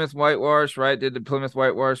to Plymouth Whitewash, right? Did the Plymouth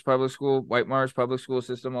Whitewash public school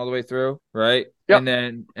system all the way through, right? Yep.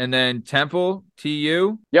 And then Temple,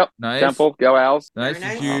 TU. Yep. Nice. Temple, go Owls. Nice.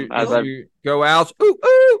 Very Did nice. you go Owls? Ooh,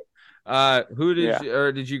 ooh. Who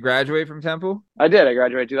did you graduate from Temple? I did. I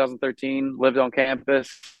graduated 2013, lived on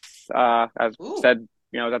campus. As said,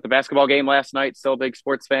 I was at the basketball game last night, still a big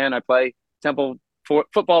sports fan. I play Temple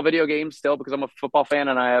football video games still because I'm a football fan,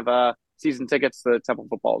 and I have season tickets to Temple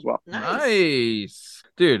football as well. Nice.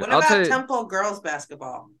 Dude, what about Temple girls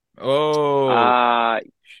basketball? Oh,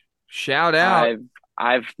 shout out.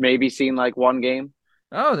 I've maybe seen like one game.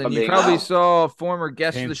 Oh, then you probably saw former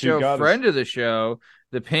guest of the show, friend of the show,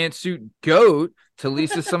 the pantsuit goat,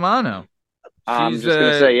 Talisa Samano. I'm just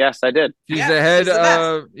gonna say yes, I did. She's the head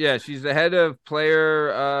of she's the head of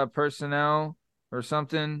player personnel or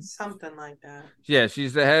something. Something like that. Yeah,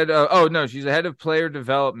 she's the head of she's the head of player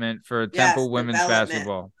development for Temple women's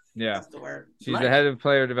basketball. Yeah. That's the word. She's the head of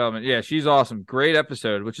player development. Yeah, she's awesome. Great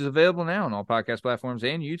episode, which is available now on all podcast platforms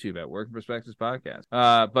and YouTube at Working Perspectives Podcast.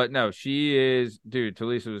 But no, she is, dude,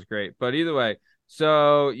 Talisa was great. But either way,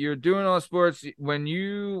 so you're doing all sports. When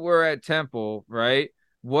you were at Temple, right?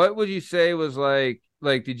 What would you say was like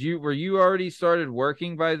were you already started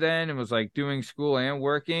working by then and was like doing school and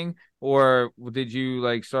working, or did you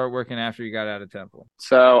like start working after you got out of Temple?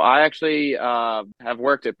 So I actually have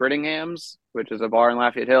worked at Brittingham's, which is a bar in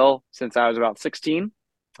Lafayette Hill, since I was about 16.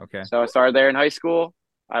 Okay. So I started there in high school.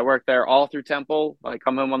 I worked there all through Temple. I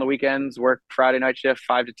come home on the weekends, work Friday night shift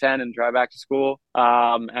 5 to 10, and drive back to school.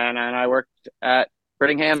 And I worked at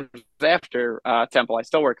Brittingham's after Temple. I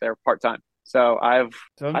still work there part-time. So I've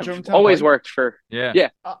always worked for me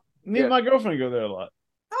and my girlfriend go there a lot.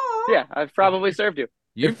 Yeah, I've probably served you.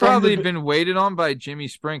 You've probably been waited on by Jimmy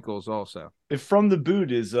Sprinkles also. If From the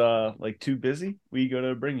Boot is like too busy, we go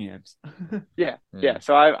to Bringham's. Yeah.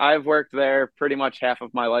 So I've worked there pretty much half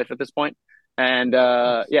of my life at this point. And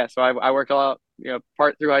so I worked a lot,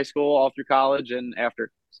 part through high school, all through college, and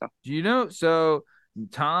after. So so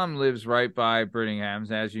Tom lives right by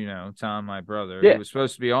Brittingham's, as you know. Tom, my brother, who was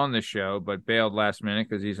supposed to be on the show but bailed last minute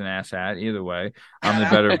because he's an asshat. Either way, I'm the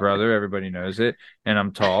better brother. Everybody knows it, and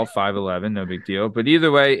I'm tall, 5'11", no big deal. But either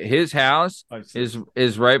way, his house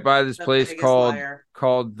is right by this place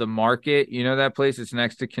called the Market. You know that place? It's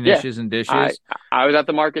next to Knishes and Dishes. I was at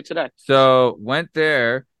the Market today. So went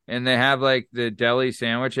there, and they have like the deli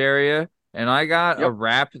sandwich area, and I got a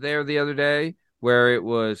wrap there the other day where it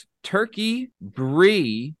was turkey,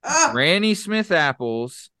 brie, Granny Smith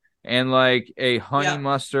apples, and like a honey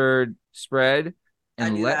mustard spread.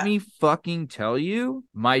 And let me fucking tell you,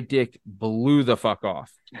 my dick blew the fuck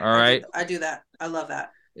off. All right. I do that. I love that.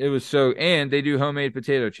 It was and they do homemade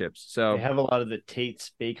potato chips. So they have a lot of the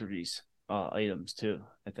Tate's Bakeries items too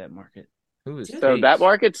at that market. That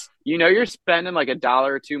market's, you're spending like $1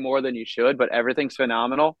 or $2 more than you should, but everything's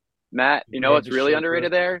phenomenal. Matt, what's really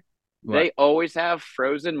underrated there? What? They always have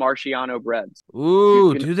frozen Marciano breads.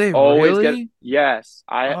 Ooh, do they really? Yes.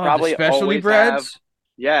 I probably specialty always breads?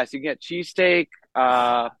 Yes, you can get cheesesteak,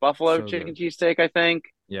 buffalo chicken cheesesteak, I think,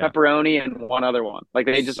 pepperoni, and one other one. Like,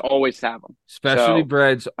 they just always have them. Specialty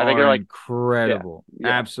breads are incredible.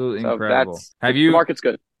 Absolutely incredible. The market's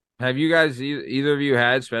good. Have you guys, either of you,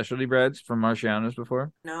 had specialty breads from Marciano's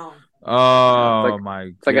before? No. Oh my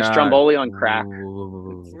god! It's like a Stromboli on crack.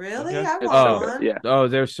 Really? Okay. I want one. Yeah. Oh,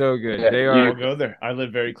 they're so good. They are. I'll go there. I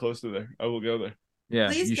live very close to there. I will go there. Yeah.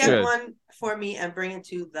 Please get one for me and bring it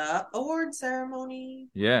to the award ceremony.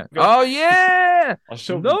 Yeah. Oh yeah. I'll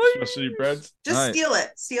show them specialty breads. Just steal it.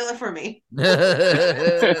 Steal it from me.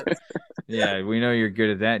 Yeah, we know you're good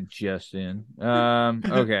at that, Justin.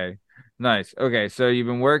 Okay. Nice. Okay, so you've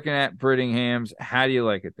been working at Brittingham's. How do you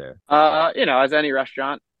like it there? As any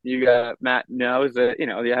restaurant, Matt knows that,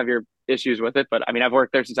 you have your issues with it. But I mean, I've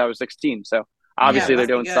worked there since I was 16. So obviously they're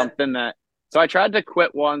doing something that. So I tried to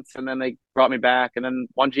quit once, and then they brought me back. And then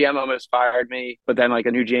one GM almost fired me. But then like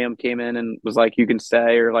a new GM came in and was like, you can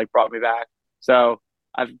stay, or like brought me back. So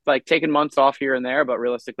I've like taken months off here and there. But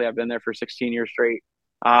realistically, I've been there for 16 years straight.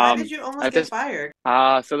 Why did you almost at get this fired?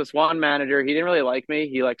 So this one manager, he didn't really like me.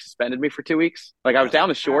 He like suspended me for 2 weeks. Like I was down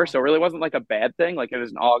the shore, Wow. so it really wasn't like a bad thing. Like it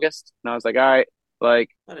was in August, and I was like, all right, like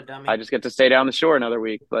What a dummy. I just get to stay down the shore another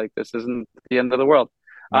week. Like this isn't the end of the world.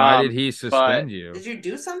 Why did he But suspend you? Did you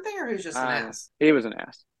do something or he was just an ass? he was an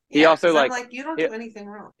ass. He Yeah, also 'cause I'm like you don't he, do anything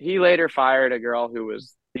wrong. he later fired a girl who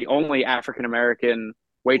was the only African American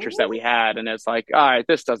waitress that we had, and it's like, all right,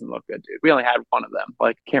 this doesn't look good, dude. We only had one of them.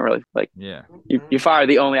 Like, can't really like Yeah. you fire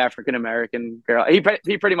the only African American girl. He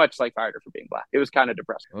pretty much like fired her for being black. It was kind of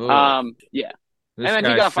depressing. Ooh. Yeah, This and then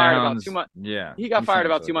he guy got fired about sounds- 2 months. Yeah. He got fired sounds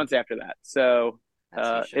about like 2 months after that. So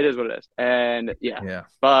it is what it is. And Yeah.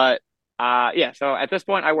 but yeah. So at this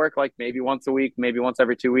point, I work like maybe once a week, maybe once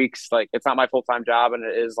every 2 weeks. Like it's not my full time job, and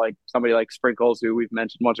it is like somebody like Sprinkles, who we've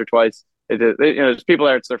mentioned once or twice. It is, there's people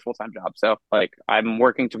there. It's their full time job. So like I'm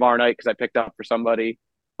working tomorrow night because I picked up for somebody.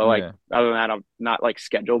 But like Yeah. other than that, I'm not like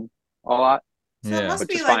scheduled a lot. So it Yeah. must Which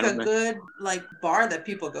be is like fine a with me. good like bar that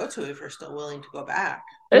people go to if you're still willing to go back.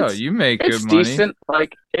 Oh, It's you make it's good money. decent.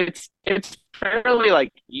 Like it's fairly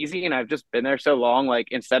like easy, and I've just been there so long. Like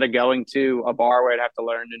instead of going to a bar where I'd have to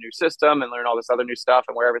learn a new system and learn all this other new stuff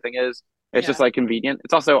and where everything is, it's just Yeah. like convenient.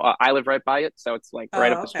 It's also I live right by it, so it's like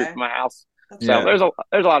right Oh, up the street okay. from my house. That's So Yeah. there's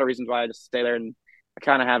a lot of reasons why I just stay there, and I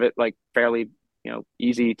kind of have it like fairly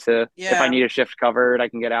easy to if I Yeah. need a shift covered, I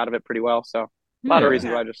can get out of it pretty well. So a lot Yeah. of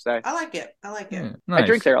reasons why I just stay. I like it. I like it. Yeah. I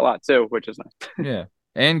drink Nice. there a lot too, which is nice. Yeah.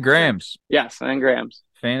 And Grams. Yes, and Grams.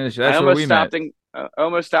 Fan of the show. I That's where almost we stopped met.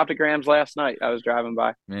 almost stopped at Grams last night. I was driving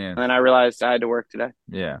by, Man. and then I realized I had to work today.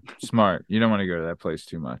 Yeah. Smart. You don't want to go to that place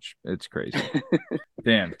too much. It's crazy.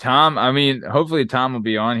 Damn. Tom, I mean, hopefully Tom will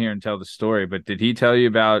be on here and tell the story, but did he tell you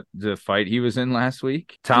about the fight he was in last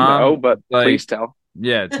week? Tom, No, but like- please tell.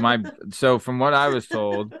 Yeah, it's so from what I was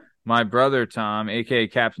told, my brother Tom, aka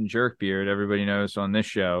Captain Jerkbeard, everybody knows on this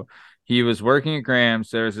show, he was working at Grams.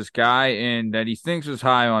 There's this guy in that he thinks was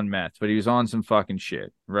high on meth, but he was on some fucking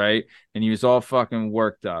shit, right? And he was all fucking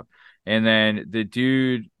worked up. And then the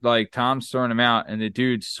dude, like Tom's throwing him out, and the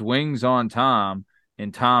dude swings on Tom,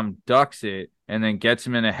 and Tom ducks it, and then gets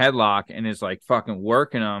him in a headlock and is like fucking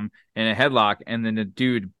working him in a headlock, and then the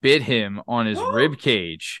dude bit him on his rib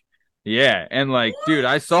cage. Yeah, and like, dude,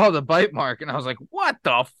 I saw the bite mark, and I was like, "What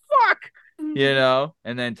the fuck?"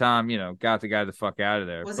 And then Tom, got the guy the fuck out of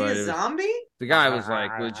there. Was But he it a was- zombie? The guy was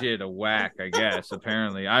like legit a whack, I guess.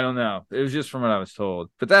 Apparently, I don't know. It was just from what I was told.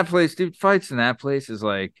 But that place, dude, fights in that place is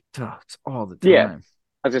like, it's all the time. Yeah.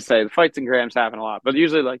 I was just say the fights and Grams happen a lot, but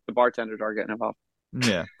usually like the bartenders are getting involved.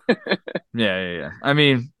 Yeah. Yeah. I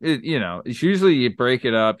mean, it's usually you break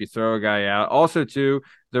it up, you throw a guy out. Also, too,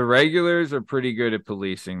 the regulars are pretty good at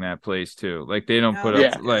policing that place, too. Like, they don't put Oh,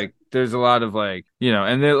 up, that's like, there's a lot of, like,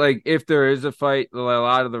 and they're like, if there is a fight, a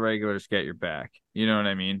lot of the regulars get your back. You know what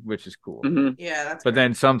I mean? Which is cool. Mhm. Yeah, that's But great.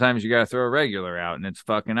 then sometimes you got to throw a regular out, and it's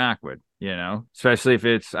fucking awkward, especially if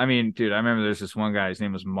it's, I mean, dude, I remember there's this one guy, his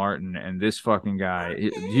name was Martin, and this fucking guy,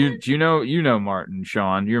 do you know Martin,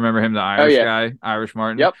 Sean? Do you remember him, the Irish guy, Irish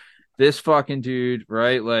Martin? Yep. This fucking dude,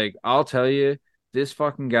 right? Like, I'll tell you, this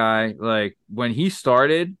fucking guy, like, when he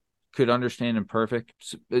started, could understand him perfect.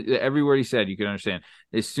 Every word he said, you could understand.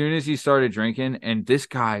 As soon as he started drinking, and this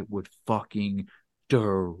guy would fucking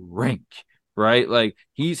drink. Right? Like,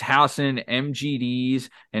 he's housing MGDs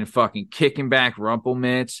and fucking kicking back Rumple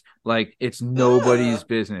mitts. Like, it's nobody's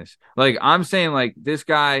business. Like, I'm saying, like, this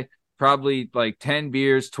guy probably like 10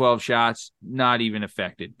 beers, 12 shots, not even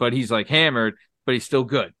affected. But he's like hammered, but he's still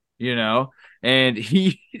good, And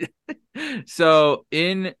he so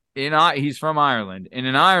he's from Ireland. And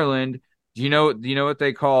in Ireland, do you know what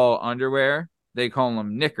they call underwear? They call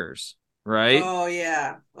them knickers. Right? Oh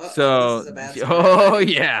yeah. So, this is a bad story.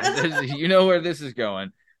 yeah, you know where this is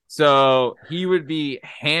going. So he would be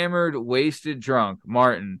hammered, wasted, drunk,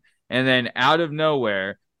 Martin, and then out of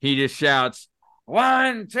nowhere, he just shouts,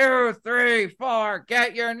 1, 2, 3, 4,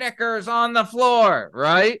 get your knickers on the floor,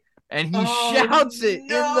 right? And he shouts it in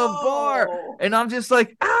the bar, and I'm just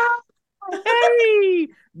like, hey,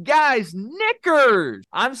 guys, knickers.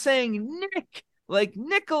 I'm saying Nick. Like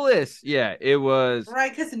Nicholas. Yeah, it was.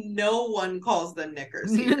 Right, because no one calls them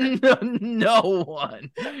knickers here. no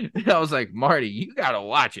one. I was like, Marty, you got to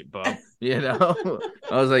watch it, bub. I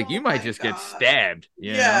was like, you Oh might my just get God. stabbed.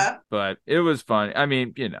 Yeah. But it was fun. I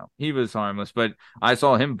mean, he was harmless, but I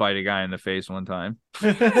saw him bite a guy in the face one time.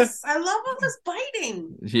 Yes, I love all this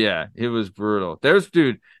biting. Yeah, it was brutal. There's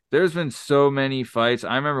been so many fights.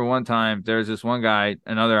 I remember one time there's this one guy,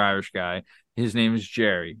 another Irish guy. His name is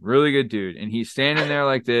Jerry. Really good dude. And he's standing there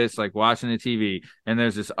like this, like watching the TV. And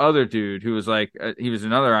there's this other dude who was like, he was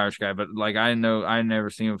another Irish guy, but like I'd never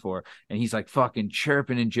seen him before. And he's like fucking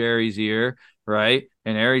chirping in Jerry's ear, right?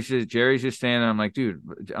 And Jerry's just standing there. I'm like, dude,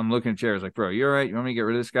 I'm looking at Jerry. I was like, bro, you all right? You want me to get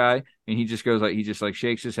rid of this guy? And he just goes like, he just like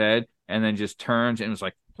shakes his head and then just turns and was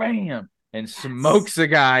like, bam, and smokes the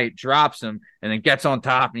guy, drops him, and then gets on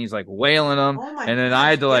top and he's like wailing him. Oh my and then gosh, I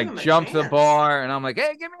had to give like him a jump the chance. bar and I'm like,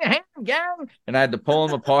 hey, give me a hand, gang. And I had to pull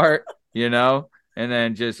him apart, you know, and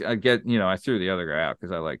then just I threw the other guy out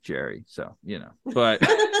because I like Jerry. So, you know, but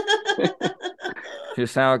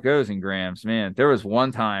just how it goes in Grams, man. There was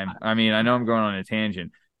one time, I mean, I know I'm going on a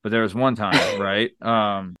tangent, but there was one time, right?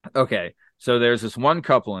 Okay. So there's this one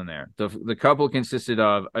couple in there. The couple consisted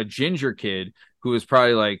of a ginger kid who was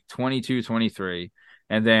probably like 22, 23,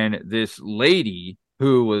 and then this lady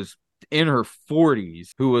who was in her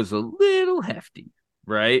 40s who was a little hefty,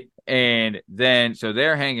 right? And then so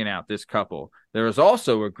they're hanging out, this couple. There was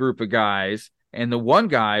also a group of guys, and the one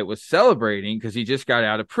guy was celebrating because he just got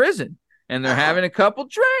out of prison. And they're having a couple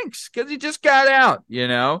drinks because he just got out, you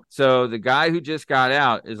know? So the guy who just got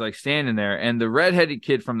out is like standing there, and the redheaded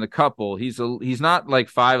kid from the couple, he's not like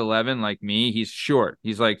 5'11" like me. He's short.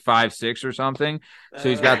 He's like 5'6" or something. So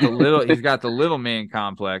he's got the little man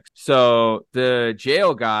complex. So the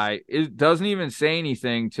jail guy doesn't even say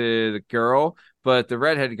anything to the girl, but the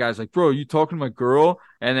redheaded guy's like, bro, you talking to my girl?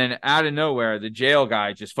 And then out of nowhere, the jail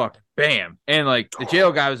guy just fucking bam. And like the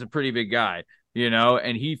jail guy was a pretty big guy, you know,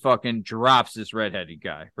 and he fucking drops this redheaded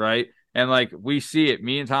guy, right? And like we see it,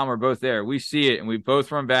 me and Tom are both there. We see it, and we both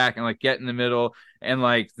run back and like get in the middle, and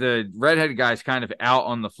like the redheaded guy's kind of out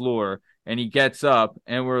on the floor, and he gets up,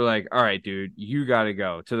 and we're like, all right, dude, you got to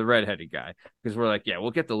go to the redheaded guy, because we're like, yeah,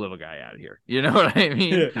 we'll get the little guy out of here. You know what I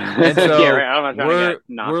mean? And so Yeah, right. I'm not trying to get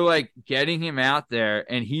knocked. we're like getting him out there,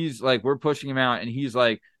 and he's like, we're pushing him out, and he's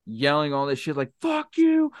like yelling all this shit like, fuck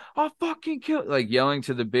you, I'll fucking kill, like yelling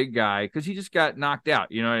to the big guy because he just got knocked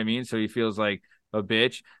out, you know what I mean? So he feels like a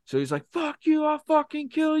bitch, so he's like, fuck you, I'll fucking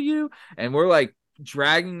kill you. And we're like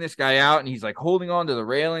dragging this guy out, and he's like holding on to the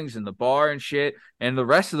railings in the bar and shit, and the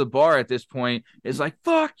rest of the bar at this point is like,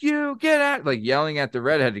 fuck you, get out, like yelling at the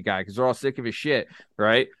redheaded guy because they're all sick of his shit,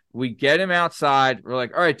 right? We get him outside, we're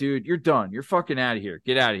like, all right, dude, you're done, you're fucking out of here,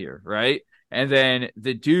 get out of here, right? And then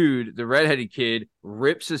the dude, the redheaded kid,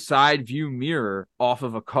 rips a side view mirror off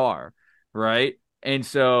of a car, right? And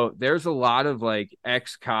so there's a lot of like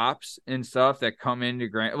ex-cops and stuff that come into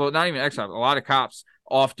Grant. Well, not even ex-cops, a lot of cops,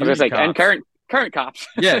 off-duty cops. And current cops.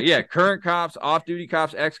 yeah, current cops, off-duty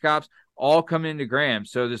cops, ex-cops, all come into Graham.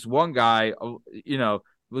 So this one guy, you know,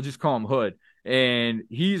 we'll just call him Hood, and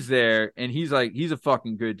he's there, and he's like, he's a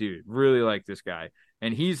fucking good dude. Really like this guy.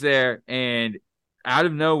 And he's there, and out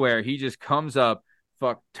of nowhere, he just comes up,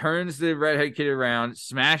 turns the redhead kid around,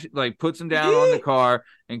 puts him down on the car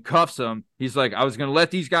and cuffs him. He's like, I was going to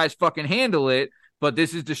let these guys fucking handle it, but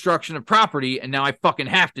this is destruction of property, and now I fucking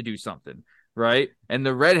have to do something, right? And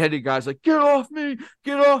the redheaded guy's like, get off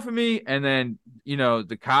of me. And then, you know,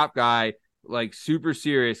 the cop guy, like super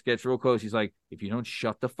serious, gets real close. He's like, if you don't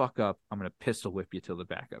shut the fuck up, I'm going to pistol whip you till the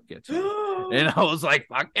backup gets you. And I was like,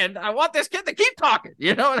 fuck, and I want this kid to keep talking.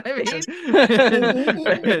 You know what I mean?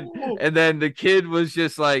 and then the kid was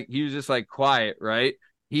just like, he was just like quiet, right?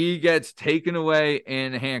 He gets taken away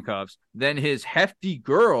in handcuffs. Then his hefty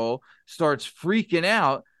girl starts freaking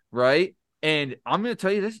out, right? And I'm going to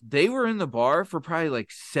tell you this, they were in the bar for probably like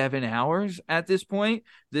 7 hours at this point,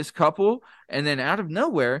 this couple. And then out of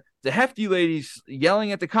nowhere, the hefty lady's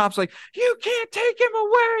yelling at the cops like, you can't take him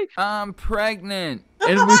away, I'm pregnant.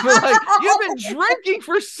 And we were like, you've been drinking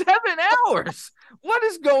for 7 hours. What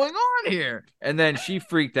is going on here? And then she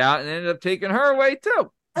freaked out and ended up taking her away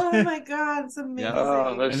too. Oh my god, it's amazing.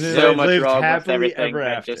 Oh, there's And so they much lived wrong with happily everything ever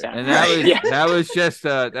that after. just happened. And that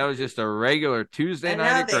was just a regular Tuesday And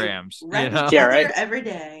night now at they Grams. wreck You know? each Yeah, other right. every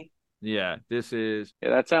day. Yeah, Yeah, that's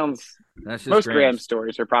just most Graham Grams.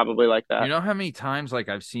 stories are probably like that. You know how many times like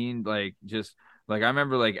I've seen like just like I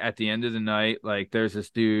remember like at the end of the night, like there's this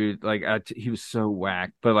dude like he was so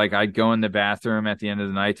whack, but like I'd go in the bathroom at the end of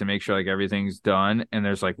the night to make sure like everything's done, and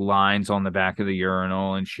there's like lines on the back of the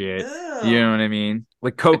urinal and shit. Ugh. You know what I mean?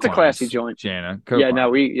 Like Coke It's a classy lines, joint. Jana. Coke Yeah, no,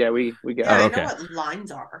 lines. we Yeah, get I Oh, know okay. what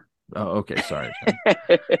lines are. Oh, okay. Sorry.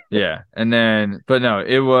 Yeah, and then but no,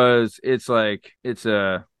 it's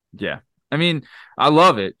yeah. I mean, I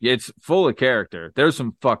love it. It's full of character. There's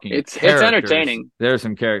some fucking It's characters. entertaining. There's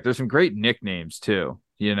some characters. There's some great nicknames too,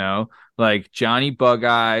 you know? Like Johnny Bug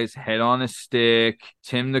Eyes, Head on a Stick,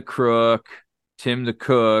 Tim the Crook, Tim the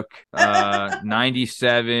Cook,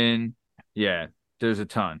 97. Yeah, there's a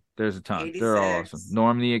ton. There's a ton. They're all awesome. 86.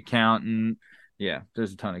 Norm the accountant. Yeah,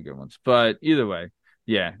 there's a ton of good ones. But either way,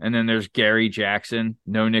 yeah. And then there's Gary Jackson.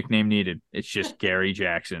 No nickname needed. It's just Gary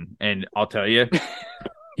Jackson. And I'll tell you,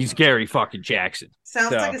 he's Gary fucking Jackson.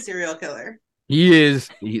 Sounds So- like a serial killer.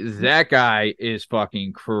 That guy is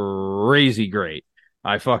fucking crazy great.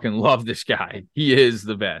 I fucking love this guy. He is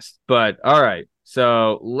the best. But all right.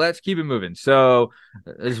 So let's keep it moving. So,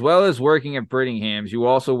 as well as working at Brittingham's, you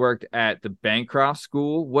also worked at the Bancroft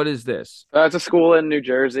School. What is this? It's a school in New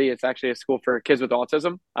Jersey. It's actually a school for kids with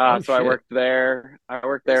autism. So I shit. worked there. I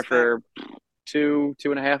worked there for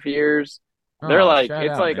 2.5 years. Oh, They're like, shout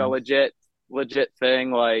it's out, like man. a legit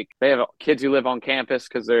thing. Like they have kids who live on campus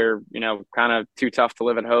because they're, kind of too tough to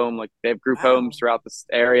live at home. Like they have group Wow. homes throughout this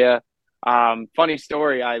area. Funny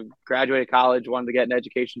story. I graduated college, wanted to get an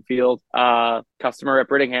education field. Customer at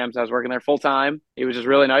Brittingham's. I was working there full time. He was just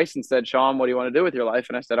really nice and said, "Sean, what do you want to do with your life?"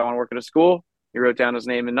 And I said, "I want to work at a school." He wrote down his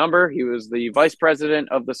name and number. He was the vice president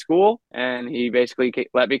of the school, and he basically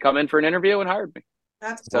let me come in for an interview and hired me.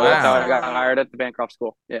 That's So that's how I got awesome. hired at the Bancroft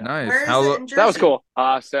School. Yeah. Nice. Where is How it lo- in Jersey? That was cool.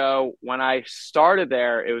 So when I started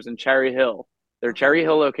there, it was in Cherry Hill. Their Cherry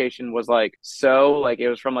Hill location was it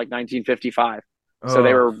was from 1955. So they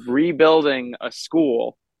Oh, were rebuilding a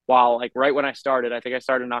school while right when I started. I think I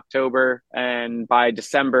started in October, and by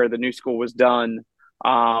December the new school was done.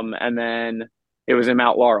 And then it was in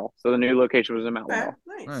Mount Laurel. So the new location was in Mount Okay, Laurel.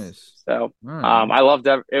 nice. So All right. I loved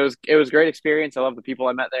it. It was a great experience. I loved the people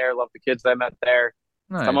I met there. I loved the kids I met there.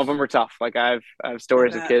 Nice. Some of them were tough. I have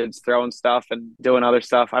stories of bet. kids throwing stuff and doing other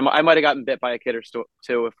stuff. I might have gotten bit by a kid or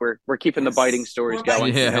two if we're keeping the Yes. biting stories More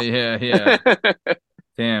biting. going. Yeah.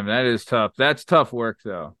 Damn, that is tough. That's tough work,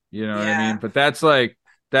 though. You know what I Yeah. mean? But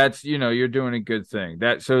that's you're doing a good thing.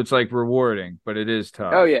 So it's rewarding, but it is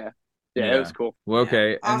tough. Oh yeah. Yeah. It was cool. Well,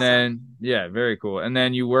 okay. Yeah, And awesome. then, very cool. And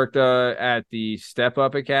then you worked at the Step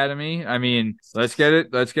Up Academy. I mean, let's get it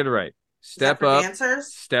right. Is that Step for Up,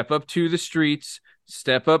 dancers? Step Up to the Streets,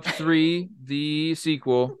 Step Up 3, the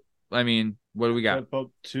sequel. I mean, what do we got? Step Up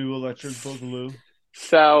to Electric Boogaloo.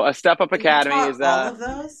 So a Step Up You Academy taught is all of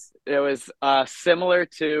those. it was similar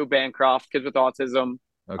to Bancroft, kids with autism.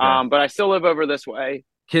 Okay. But I still live over this way.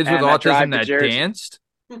 Kids with and that drive autism to that Jersey- danced?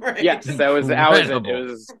 Right. Yes, that was it Incredible.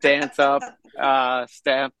 was Dance Up,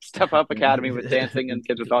 Step Up Academy with dancing and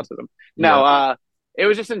kids with autism. No, it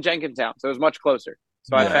was just in Jenkintown, so it was much closer.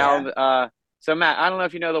 So I Yeah. found so Matt, I don't know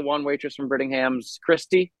if you know the one waitress from Brittingham's,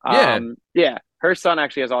 Christy. Yeah. Her son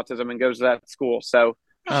actually has autism and goes to that school. So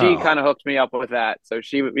she Oh. kind of hooked me up with that. So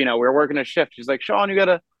she, we were working a shift. She's like, "Sean, you got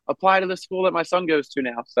to apply to the school that my son goes to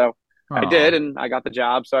now." So I Oh. did, and I got the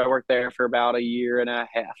job. So I worked there for about a year and a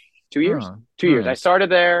half, 2 years. Oh, 2 years. I nice. started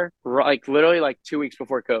there literally 2 weeks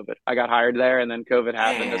before COVID. I got hired there, and then COVID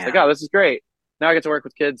happened. It's like, Damn. oh, this is great. Now I get to work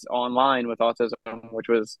with kids online with autism, which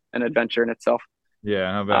was an adventure in itself.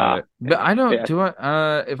 Yeah, how about Uh, it? But I don't yeah. do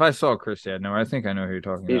I if I saw Christy, I'd know. I think I know who you're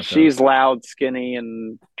talking about. though. She's loud, skinny,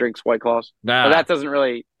 and drinks White Claws. Nah. But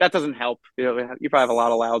that doesn't help. You probably have a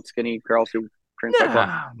lot of loud, skinny girls who drink White Claws.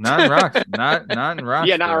 Nah, not in Rock, not in Roxborough.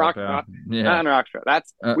 Yeah, not in Roxborough. pal. Yeah. Not in Roxborough.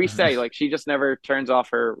 That's Uh, we say she just never turns off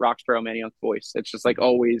her Roxborough Manioc voice. It's just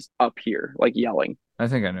always up here, yelling. I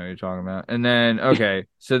think I know what you're talking about. And then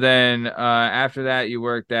so then after that you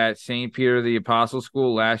worked at St. Peter the Apostle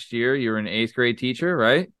School last year. You were an 8th grade teacher,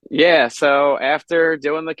 right? Yeah. So after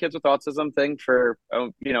doing the kids with autism thing for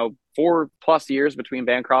 4+ years between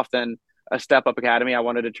Bancroft and a Step Up Academy, I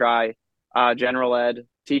wanted to try general ed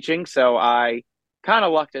teaching. So I kind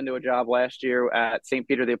of lucked into a job last year at St.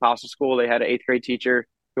 Peter the Apostle School. They had an 8th grade teacher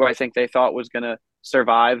who I think they thought was going to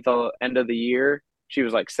survive the end of the year. She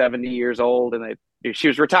was 70 years old, and she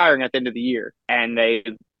was retiring at the end of the year, and they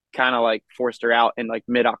kind of forced her out in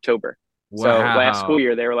mid-October. So last school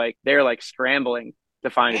year they were scrambling to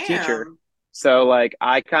find a teacher. Damn. So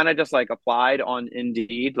I kind of just applied on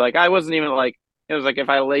Indeed. I wasn't even it was if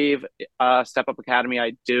I leave Step Up Academy,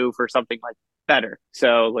 I do for something better.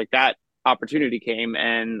 So that opportunity came,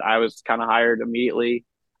 and I was kind of hired immediately.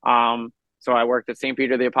 So I worked at St.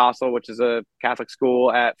 Peter the Apostle, which is a Catholic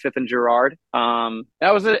school at 5th and Girard.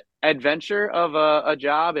 That was an adventure of a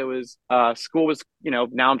job. It was school was,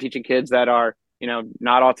 now I'm teaching kids that are,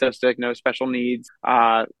 not autistic, no special needs.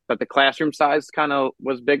 But the classroom size kind of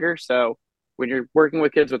was bigger. So when you're working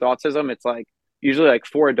with kids with autism, it's usually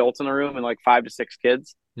 4 adults in a room and 5 to 6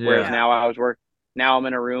 kids. Yeah. Whereas now I'm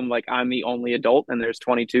in a room, I'm the only adult and there's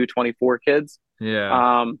 22, 24 kids.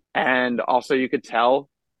 Yeah. And also you could tell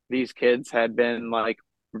these kids had been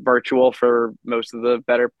virtual for most of the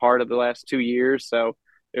better part of the last 2 years. So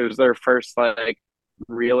it was their first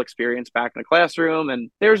real experience back in the classroom.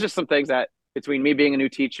 And there was just some things that between me being a new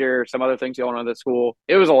teacher, some other things going on at the school,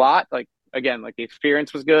 it was a lot. Like, again, like the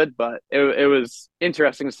experience was good, but it was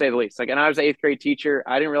interesting to say the least. Like, and I was an 8th grade teacher.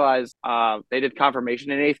 I didn't realize they did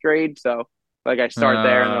confirmation in 8th grade. So like I start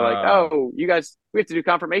there and they're like, oh, you guys, we have to do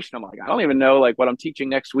confirmation. I'm like, I don't even know like what I'm teaching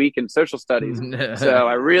next week in social studies. So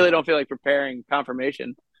I really don't feel like preparing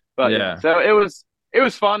confirmation. But yeah, so it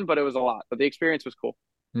was fun, but it was a lot. But the experience was cool.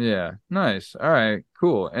 Yeah, nice. All right,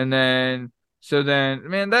 cool. And then, so then,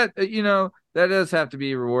 man, that, that does have to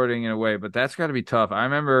be rewarding in a way, but that's got to be tough. I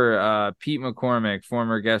remember Pete McCormick,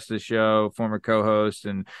 former guest of the show, former co-host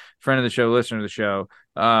and friend of the show, listener to the show.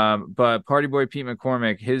 But Party Boy Pete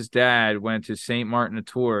McCormick, his dad went to St. Martin de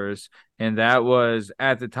Tours, and that was,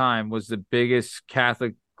 at the time, was the biggest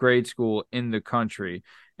Catholic grade school in the country.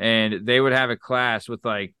 And they would have a class with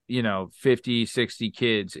 50, 60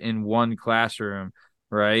 kids in one classroom.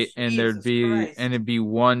 Right. And it'd be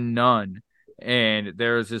one nun. And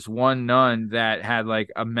there was this one nun that had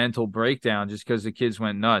like a mental breakdown just because the kids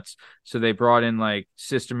went nuts. So they brought in like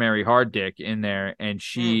Sister Mary Harddick in there, and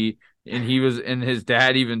his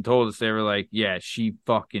dad even told us, they were like, yeah, she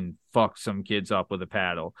fucking fucked some kids up with a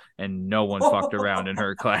paddle, and no one fucked around in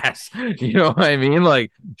her class. You know what I mean?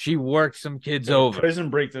 Like, she worked some kids over.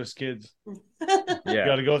 Prison break those kids. Yeah, you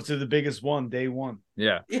got to go up to the biggest one, day one.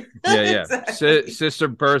 Yeah. Exactly. Sister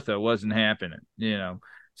Bertha wasn't happening,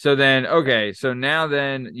 So then, okay, so now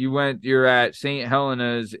then you're at St.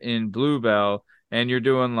 Helena's in Bluebell, and you're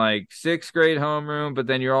doing like 6th grade homeroom, but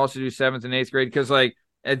then you also do 7th and 8th grade, because like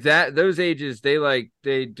at those ages they want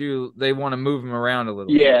to move them around a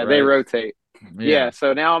little bit. Yeah, right? they rotate. Yeah,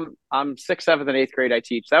 so now I'm 6th, 7th, and 8th grade I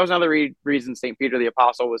teach. That was another reason St. Peter the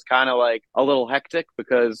Apostle was kind of like a little hectic,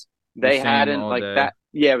 because they hadn't like day. That.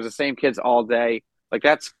 Yeah, it was the same kids all day. Like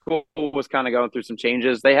that school was kind of going through some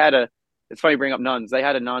changes. They had it's funny you bring up nuns. They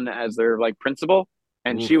had a nun as their like principal,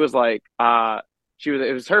 and she was like,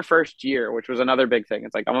 it was her first year, which was another big thing.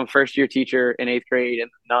 It's like, I'm a first year teacher in 8th grade, and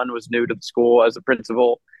the nun was new to the school as a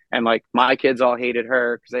principal. And like my kids all hated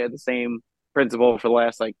her because they had the same principal for the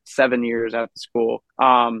last like 7 years at the school.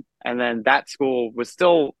 And then that school was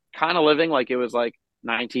still kind of living like it was like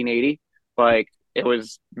 1980. Like it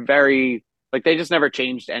was very, like they just never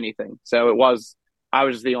changed anything. So I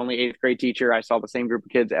was the only 8th grade teacher. I saw the same group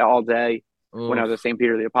of kids all day when I was at St.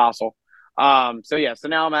 Peter the Apostle. So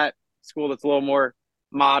now I'm at school that's a little more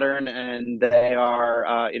modern, and they are,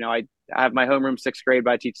 I have my homeroom 6th grade,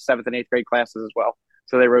 but I teach 7th and 8th grade classes as well.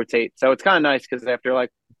 So they rotate. So it's kind of nice because after like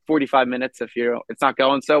 45 minutes, if it's not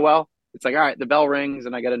going so well, it's like, all right, the bell rings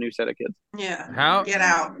and I get a new set of kids. Yeah. Get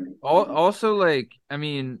out. Also, like, I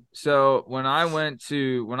mean, so when I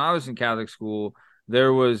was in Catholic school,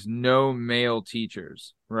 there was no male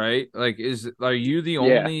teachers, right? Like, are you the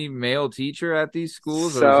only male teacher at these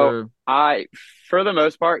schools? So for the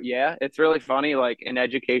most part, yeah. It's really funny. Like in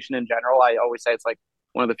education in general, I always say it's like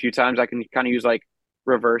one of the few times I can kind of use like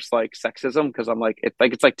reverse like sexism, because I'm like,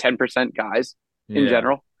 it's like 10% guys in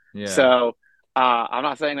general. Yeah. So I'm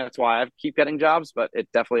not saying that's why I keep getting jobs, but it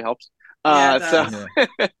definitely helps.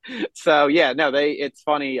 It's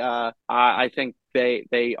funny. I think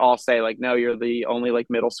they all say like, no, you're the only like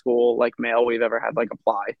middle school like male we've ever had like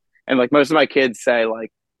apply, and like most of my kids say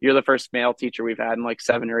like, you're the first male teacher we've had in like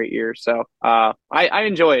 7 or 8 years. So I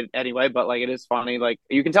enjoy it anyway, but like it is funny. Like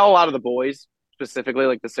you can tell a lot of the boys, specifically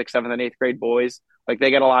like the 6th, 7th, and 8th grade boys, like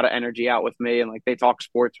they get a lot of energy out with me, and like they talk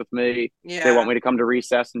sports with me. Yeah. They want me to come to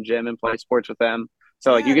recess and gym and play sports with them.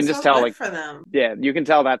 So like you can just tell like for them. Yeah, you can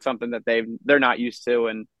tell that's something that they're not used to.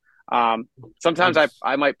 And sometimes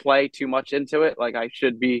I might play too much into it. Like I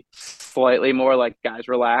should be slightly more like, guys,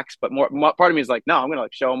 relax. But more part of me is like, no, I'm gonna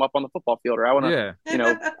like show them up on the football field, or I want to,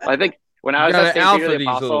 I think when I was at St. Peter the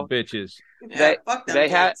Apostle, little bitches.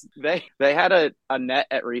 They had a net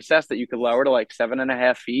at recess that you could lower to like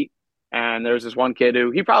 7.5 feet. And there was this one kid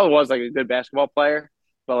who, he probably was like a good basketball player,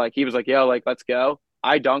 but like he was like, yo, like let's go.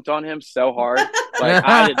 I dunked on him so hard. Like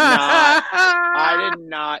I did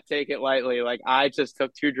not take it lightly. Like I just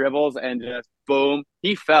took 2 dribbles and just boom,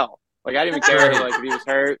 he fell. Like I didn't even care like if he was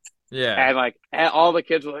hurt. Yeah. And like all the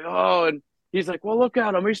kids were like, oh, and he's like, well, look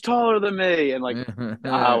at him, he's taller than me. And like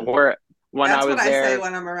That's what I say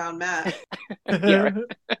when I'm around Matt. Yeah.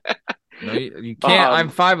 No, you can't.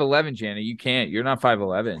 I'm 5'11", Janet. You can't. You're not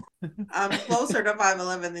 5'11". I'm closer to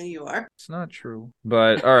 5'11" than you are. It's not true.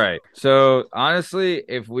 But all right. So honestly,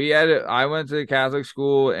 if I went to the Catholic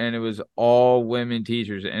school and it was all women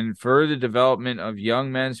teachers, and for the development of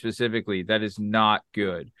young men specifically, that is not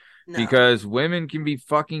good. No. Because women can be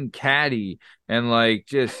fucking catty and like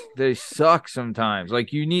just they suck sometimes.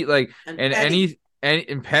 Like you need like and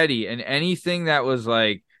petty, and anything that was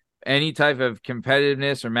like any type of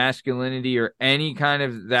competitiveness or masculinity or any kind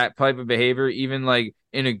of that type of behavior, even like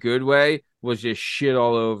in a good way, was just shit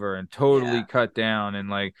all over and totally cut down. And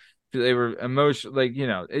like they were emotional, like,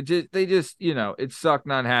 it sucked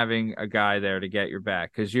not having a guy there to get your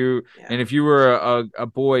back. Cause and if you were a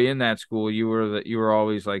boy in that school, you were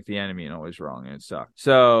always like the enemy and always wrong, and it sucked.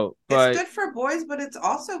 So, but it's good for boys, but it's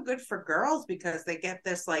also good for girls because they get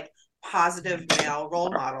this like positive male role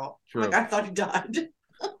model. True. Like, I thought he died.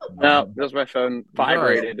 No, just my phone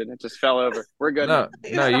vibrated and it just fell over. We're good. No,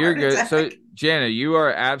 you're good. So, Jana, you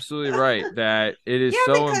are absolutely right that it is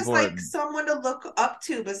so because, important. Like, someone to look up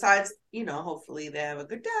to besides, hopefully they have a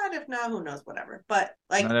good dad. If not, who knows, whatever. But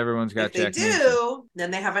like, not everyone's got. If they do,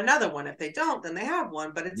 then they have another one. If they don't, then they have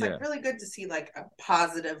one. But it's like really good to see like a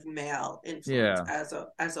positive male influence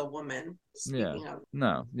as a woman.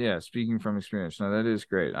 Speaking from experience, no, that is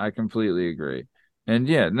great. I completely agree. And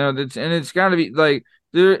it's got to be like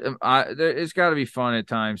it's got to be fun at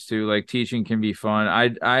times too. Like teaching can be fun.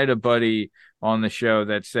 I had a buddy on the show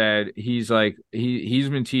that said he's like he's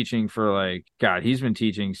been teaching for like he's been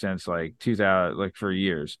teaching since like 2000, like for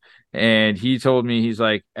years. And he told me he's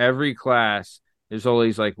like every class there's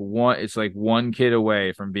always like one kid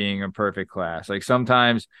away from being a perfect class. Like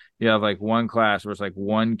sometimes you have like one class where it's like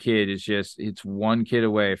one kid it's one kid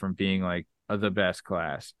away from being like the best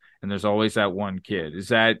class. And there's always that one kid.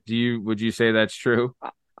 Would you say that's true?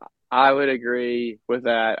 I would agree with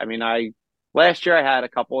that. I mean, last year I had a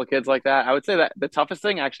couple of kids like that. I would say that the toughest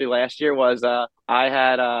thing actually last year was I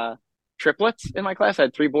had triplets in my class. I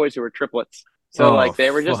had 3 boys who were triplets. So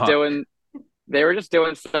they were just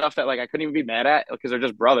doing stuff that like I couldn't even be mad at because they're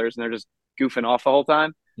just brothers and they're just goofing off the whole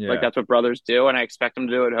time. Yeah. Like that's what brothers do, and I expect them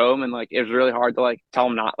to do it at home. And like it was really hard to like tell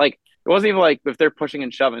them not like. It wasn't even like if they're pushing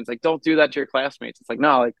and shoving. It's like, don't do that to your classmates. It's like,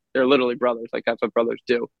 no, like they're literally brothers. Like that's what brothers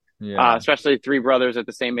do. Yeah. Especially 3 brothers at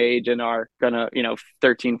the same age and are gonna,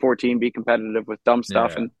 13, 14, be competitive with dumb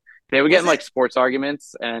stuff. Yeah. And they would get in like sports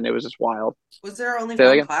arguments, and it was just wild. Was there only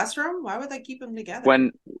one classroom? Why would they keep them together?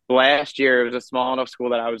 When last year it was a small enough school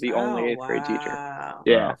that I was the only 8th grade teacher.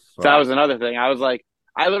 Yeah. So that was another thing. I was like,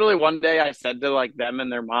 I literally one day I said to like them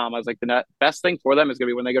and their mom, I was like, the best thing for them is gonna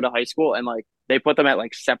be when they go to high school and like they put them at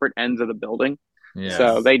like separate ends of the building. Yes.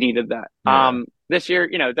 So they needed that. Yeah. This year,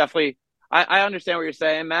 definitely I understand what you're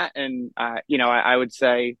saying, Matt, and I would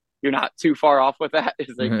say you're not too far off with that.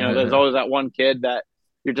 Is like, there's always that one kid that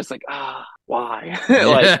you're just like, why?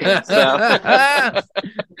 Like so.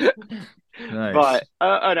 Nice. But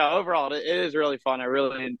no, overall it is really fun. I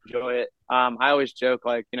really enjoy it. I always joke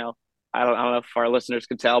like, I don't know if our listeners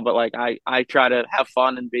could tell, but like I try to have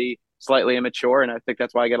fun and be slightly immature, and I think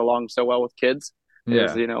that's why I get along so well with kids.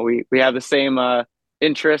 Yeah, we have the same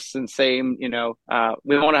interests and same we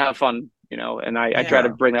want to have fun, and I try to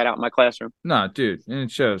bring that out in my classroom. No, dude, and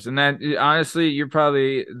it shows. And that honestly, you're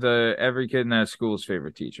probably every kid in that school's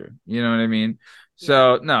favorite teacher. You know what I mean?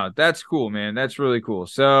 So no, that's cool, man. That's really cool.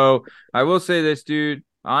 So I will say this, dude.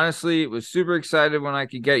 Honestly, was super excited when I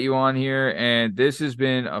could get you on here, and this has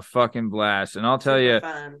been a fucking blast. And I'll tell you,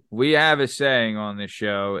 we have a saying on this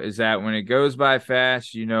show is that when it goes by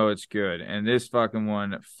fast, it's good. And this fucking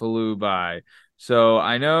one flew by. So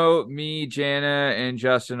I know me, Jana, and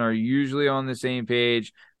Justin are usually on the same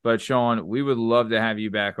page, but Sean, we would love to have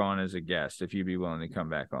you back on as a guest if you'd be willing to come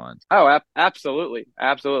back on. Oh, absolutely.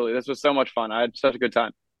 Absolutely. This was so much fun. I had such a good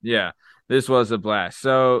time. Yeah. This was a blast.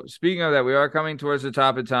 So speaking of that, we are coming towards the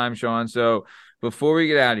top of time, Sean. So before we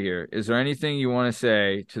get out of here, is there anything you want to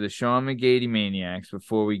say to the Sean McGady Maniacs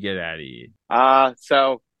before we get out of here?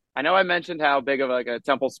 So I know I mentioned how big of like a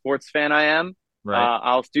Temple sports fan I am. Right.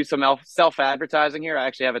 I'll do some self-advertising here. I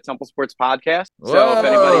actually have a Temple Sports podcast. So if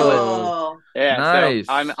anybody listens, nice.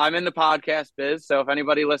 So I'm in the podcast biz. So if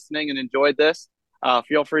anybody listening and enjoyed this,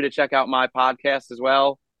 feel free to check out my podcast as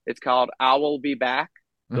well. It's called I Will Be Back.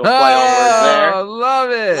 Play on words there.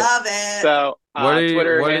 Love it. Love it. So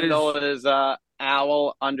Twitter handle is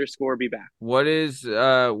owl_be_back. What's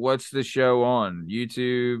the show on?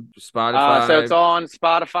 YouTube, Spotify? So it's on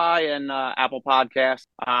Spotify and Apple Podcasts.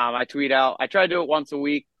 I tweet out. I try to do it once a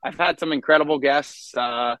week. I've had some incredible guests.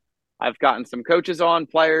 I've gotten some coaches on,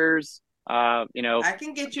 players. I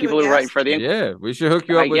can get you people who write for the yeah. We should hook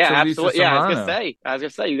you up with absolutely. Yeah, I was gonna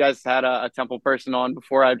say you guys had a Temple person on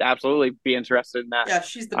before. I'd absolutely be interested in that. Yeah,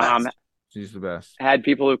 she's the best. She's the best. Had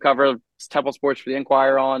people who cover Temple sports for the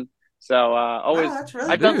Inquirer on. So always,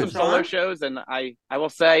 I've done some solo shows, and I will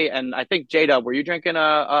say, and I think J-Dub, were you drinking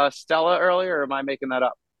a Stella earlier, or am I making that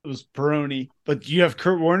up? It was Peroni. But do you have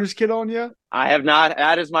Kurt Warner's kid on yet? I have not.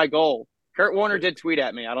 That is my goal. Kurt Warner did tweet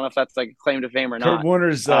at me. I don't know if that's like a claim to fame or not. Kurt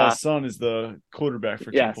Warner's son is the quarterback for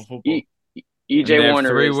Temple football. EJ They have Warner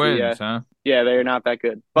 3 is wins, the, huh? yeah, they are not that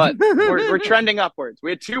good, but we're trending upwards.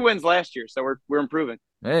 We had 2 wins last year, so we're improving.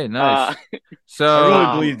 Hey, nice. So I really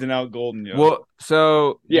Um, believed in Out Golden you. well,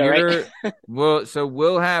 so Yeah, right.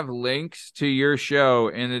 we'll have links to your show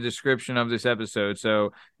in the description of this episode.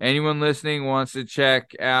 So anyone listening wants to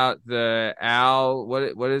check out the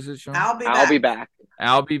what is it, Sean? I'll be back.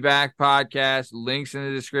 I'll Be Back podcast. Links in the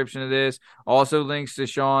description of this. Also, links to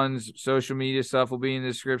Sean's social media stuff will be in the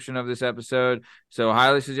description of this episode. So,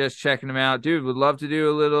 highly suggest checking them out, dude. Would love to do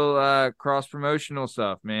a little cross promotional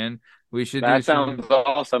stuff, man. We should That do some. sounds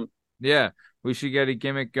awesome. Yeah, we should get a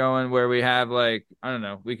gimmick going where we have like I don't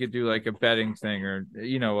know. We could do like a betting thing or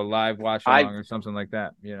a live watch along or something like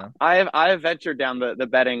that. I have ventured down the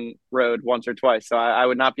betting road once or twice, so I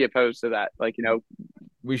would not be opposed to that. Like,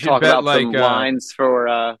 we should talk bet about like some lines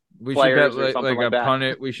for we should players bet or something like a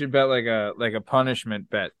that. We should bet like a punishment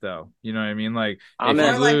bet though. You know what I mean? Like I'm if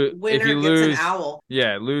in. you Or like lose, winner if you gets lose, an owl.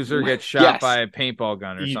 yeah, loser gets shot Yes. by a paintball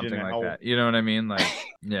gun or Eat something an like owl. that. You know what I mean? Like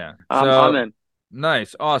yeah. I'm in.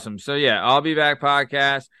 Nice, awesome. So yeah, I'll Be Back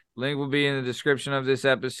podcast. Link will be in the description of this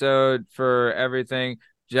episode for everything.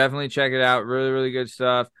 Definitely check it out. Really, really good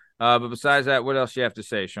stuff. But besides that, what else you have to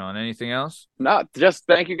say, Sean? Anything else? No, just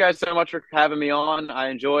thank you guys so much for having me on. I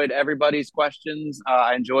enjoyed everybody's questions.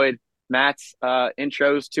 I enjoyed Matt's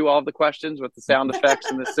intros to all of the questions with the sound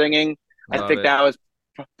effects and the singing. I Love think it. that was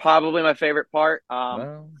probably my favorite part.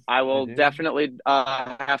 Well, I will did. definitely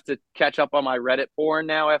have to catch up on my Reddit porn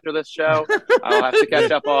now after this show. I'll have to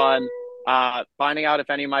catch up on finding out if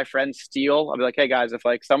any of my friends steal. I'll be like, hey guys, if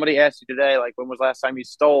like somebody asked you today, like when was the last time you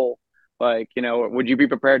stole? Like, would you be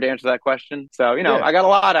prepared to answer that question? So, Yeah. I got a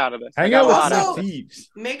lot out of this. Hang I got out a with lot Also- out of some it. thieves.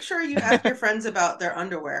 Make sure you ask your friends about their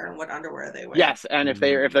underwear and what underwear they wear. Yes, and if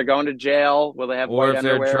they're going to jail, will they have or white if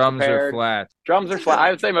their underwear drums are prepared? flat. Drums are flat.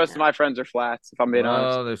 I would say most of my friends are flats, if I'm being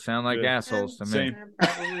honest. Oh, they sound like Yeah. assholes to me. Same. They're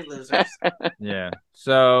probably losers. Yeah.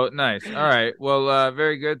 So nice. All right. Well,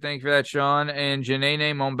 very good. Thank you for that, Sean. And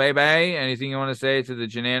Janene Mon Bebe, anything you want to say to the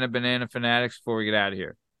Janana Banana fanatics before we get out of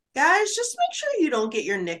here? Guys, just make sure you don't get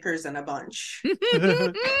your knickers in a bunch.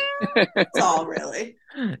 That's all, really.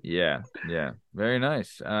 Yeah. Very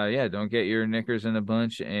nice. Yeah, don't get your knickers in a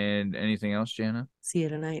bunch. And anything else, Jana? See you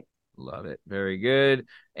tonight. Love it. Very good.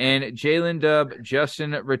 And Jalen Dub,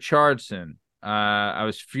 Justin Richardson. I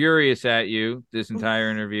was furious at you this entire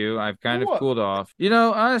interview. I've kind of What? cooled off.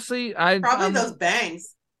 Honestly, Probably those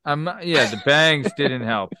bangs. the bangs didn't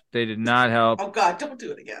help. They did not help. Oh, God, don't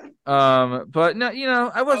do it again. But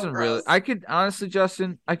no, I wasn't really. gross. I could honestly,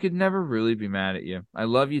 Justin, I could never really be mad at you. I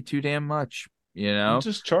love you too damn much. I'm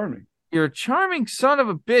just charming. You're a charming son of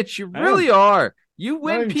a bitch. You I am. really are. You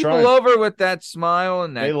win even people trying. over with that smile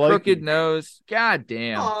and that They like crooked me. nose. God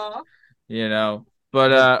damn. Aw.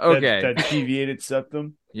 But okay. That deviated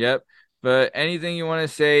septum. Yep. But anything you want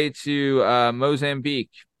to say to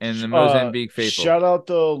Mozambique and the Mozambique faithful? Shout out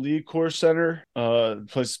the Leacore Center. The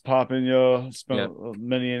place is popping, yo. Spent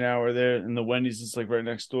many an hour there, and the Wendy's is like right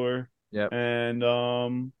next door. Yep.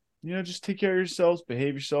 And just take care of yourselves,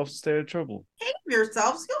 behave yourselves, stay out of trouble. Behave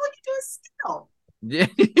yourselves. Feel like you're doing still.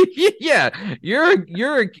 Yeah,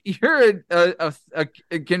 you're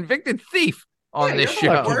a convicted thief on Yeah, this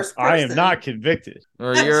you're the show, worst I am person. not convicted.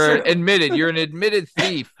 or That's you're true. you're an admitted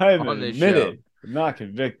thief I am on this admitted, but not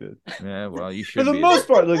convicted. show. Yeah, well, you For should the be. most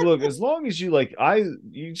part, like, look, as long as you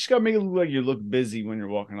you just gotta make it look like you look busy when you're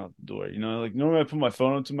walking out the door. Like normally I put my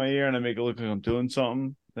phone up to my ear and I make it look like I'm doing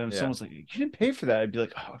something. Then if Yeah. someone's like, "You didn't pay for that," I'd be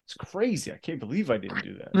like, "Oh, it's crazy! I can't believe I didn't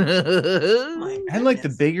do that." Oh my And like the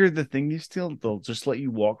goodness. bigger the thing you steal, they'll just let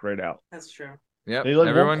you walk right out. That's true. Yep. They, like, won't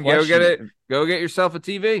Everyone, go get question it. Go get yourself a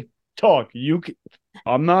TV. Talk.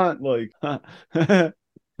 I'm not like.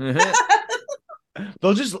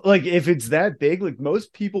 They'll just like if it's that big, like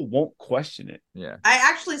most people won't question it. Yeah. I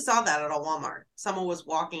actually saw that at a Walmart. Someone was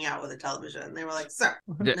walking out with a television. And they were like, "Sir,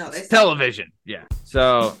 no, they Television. Yeah.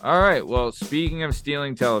 So, all right. Well, speaking of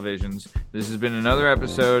stealing televisions, this has been another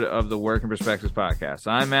episode of the Working Perspectives podcast.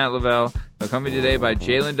 I'm Matt Lavelle, accompanied today by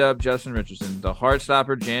Jalen Dub, Justin Richardson, the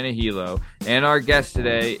Heartstopper, Jana Hilo, and our guest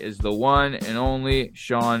today is the one and only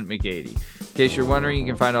Sean McGady. In case you're wondering, you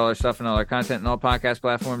can find all our stuff and all our content on all podcast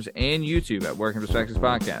platforms and YouTube at Working Perspectives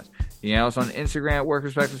Podcast. You can also on Instagram at Work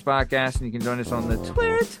Perspectives Podcast, and you can join us on the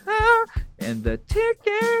Twitter and the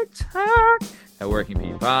TikTok at Working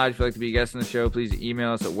P Pod. If you'd like to be a guest on the show, please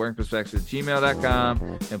email us at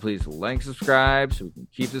workingperspectives@gmail.com, and please like and subscribe so we can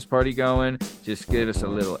keep this party going. Just give us a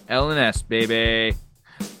little L&S, baby.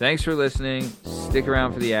 Thanks for listening. Stick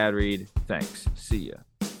around for the ad read. Thanks. See ya.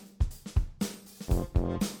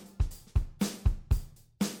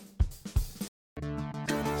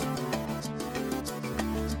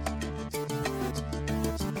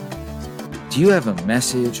 Do you have a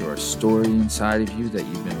message or a story inside of you that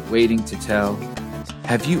you've been waiting to tell?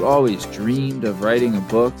 Have you always dreamed of writing a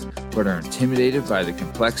book, but are intimidated by the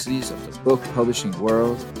complexities of the book publishing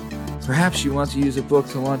world? Perhaps you want to use a book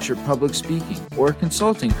to launch your public speaking or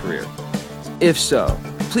consulting career. If so,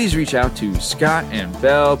 please reach out to Scott and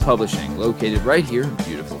Bell Publishing, located right here in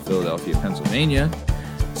beautiful Philadelphia, Pennsylvania.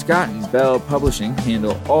 Scott and Bell Publishing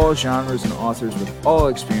handle all genres and authors with all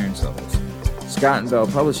experience levels. Scott and Bell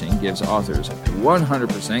Publishing gives authors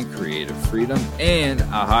 100% creative freedom and a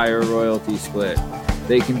higher royalty split.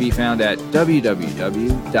 They can be found at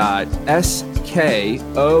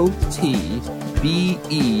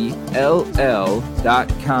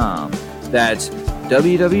www.skotbell.com. That's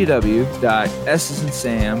www.s as in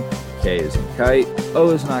Sam, K as in Kite, O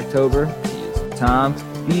as in October, T as in Tom,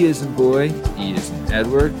 B as in Boy, E as in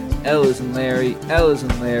Edward, L as in Larry, L as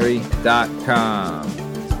in Larry.com.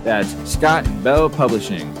 That's Scott and Bell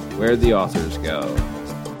Publishing, where the authors go.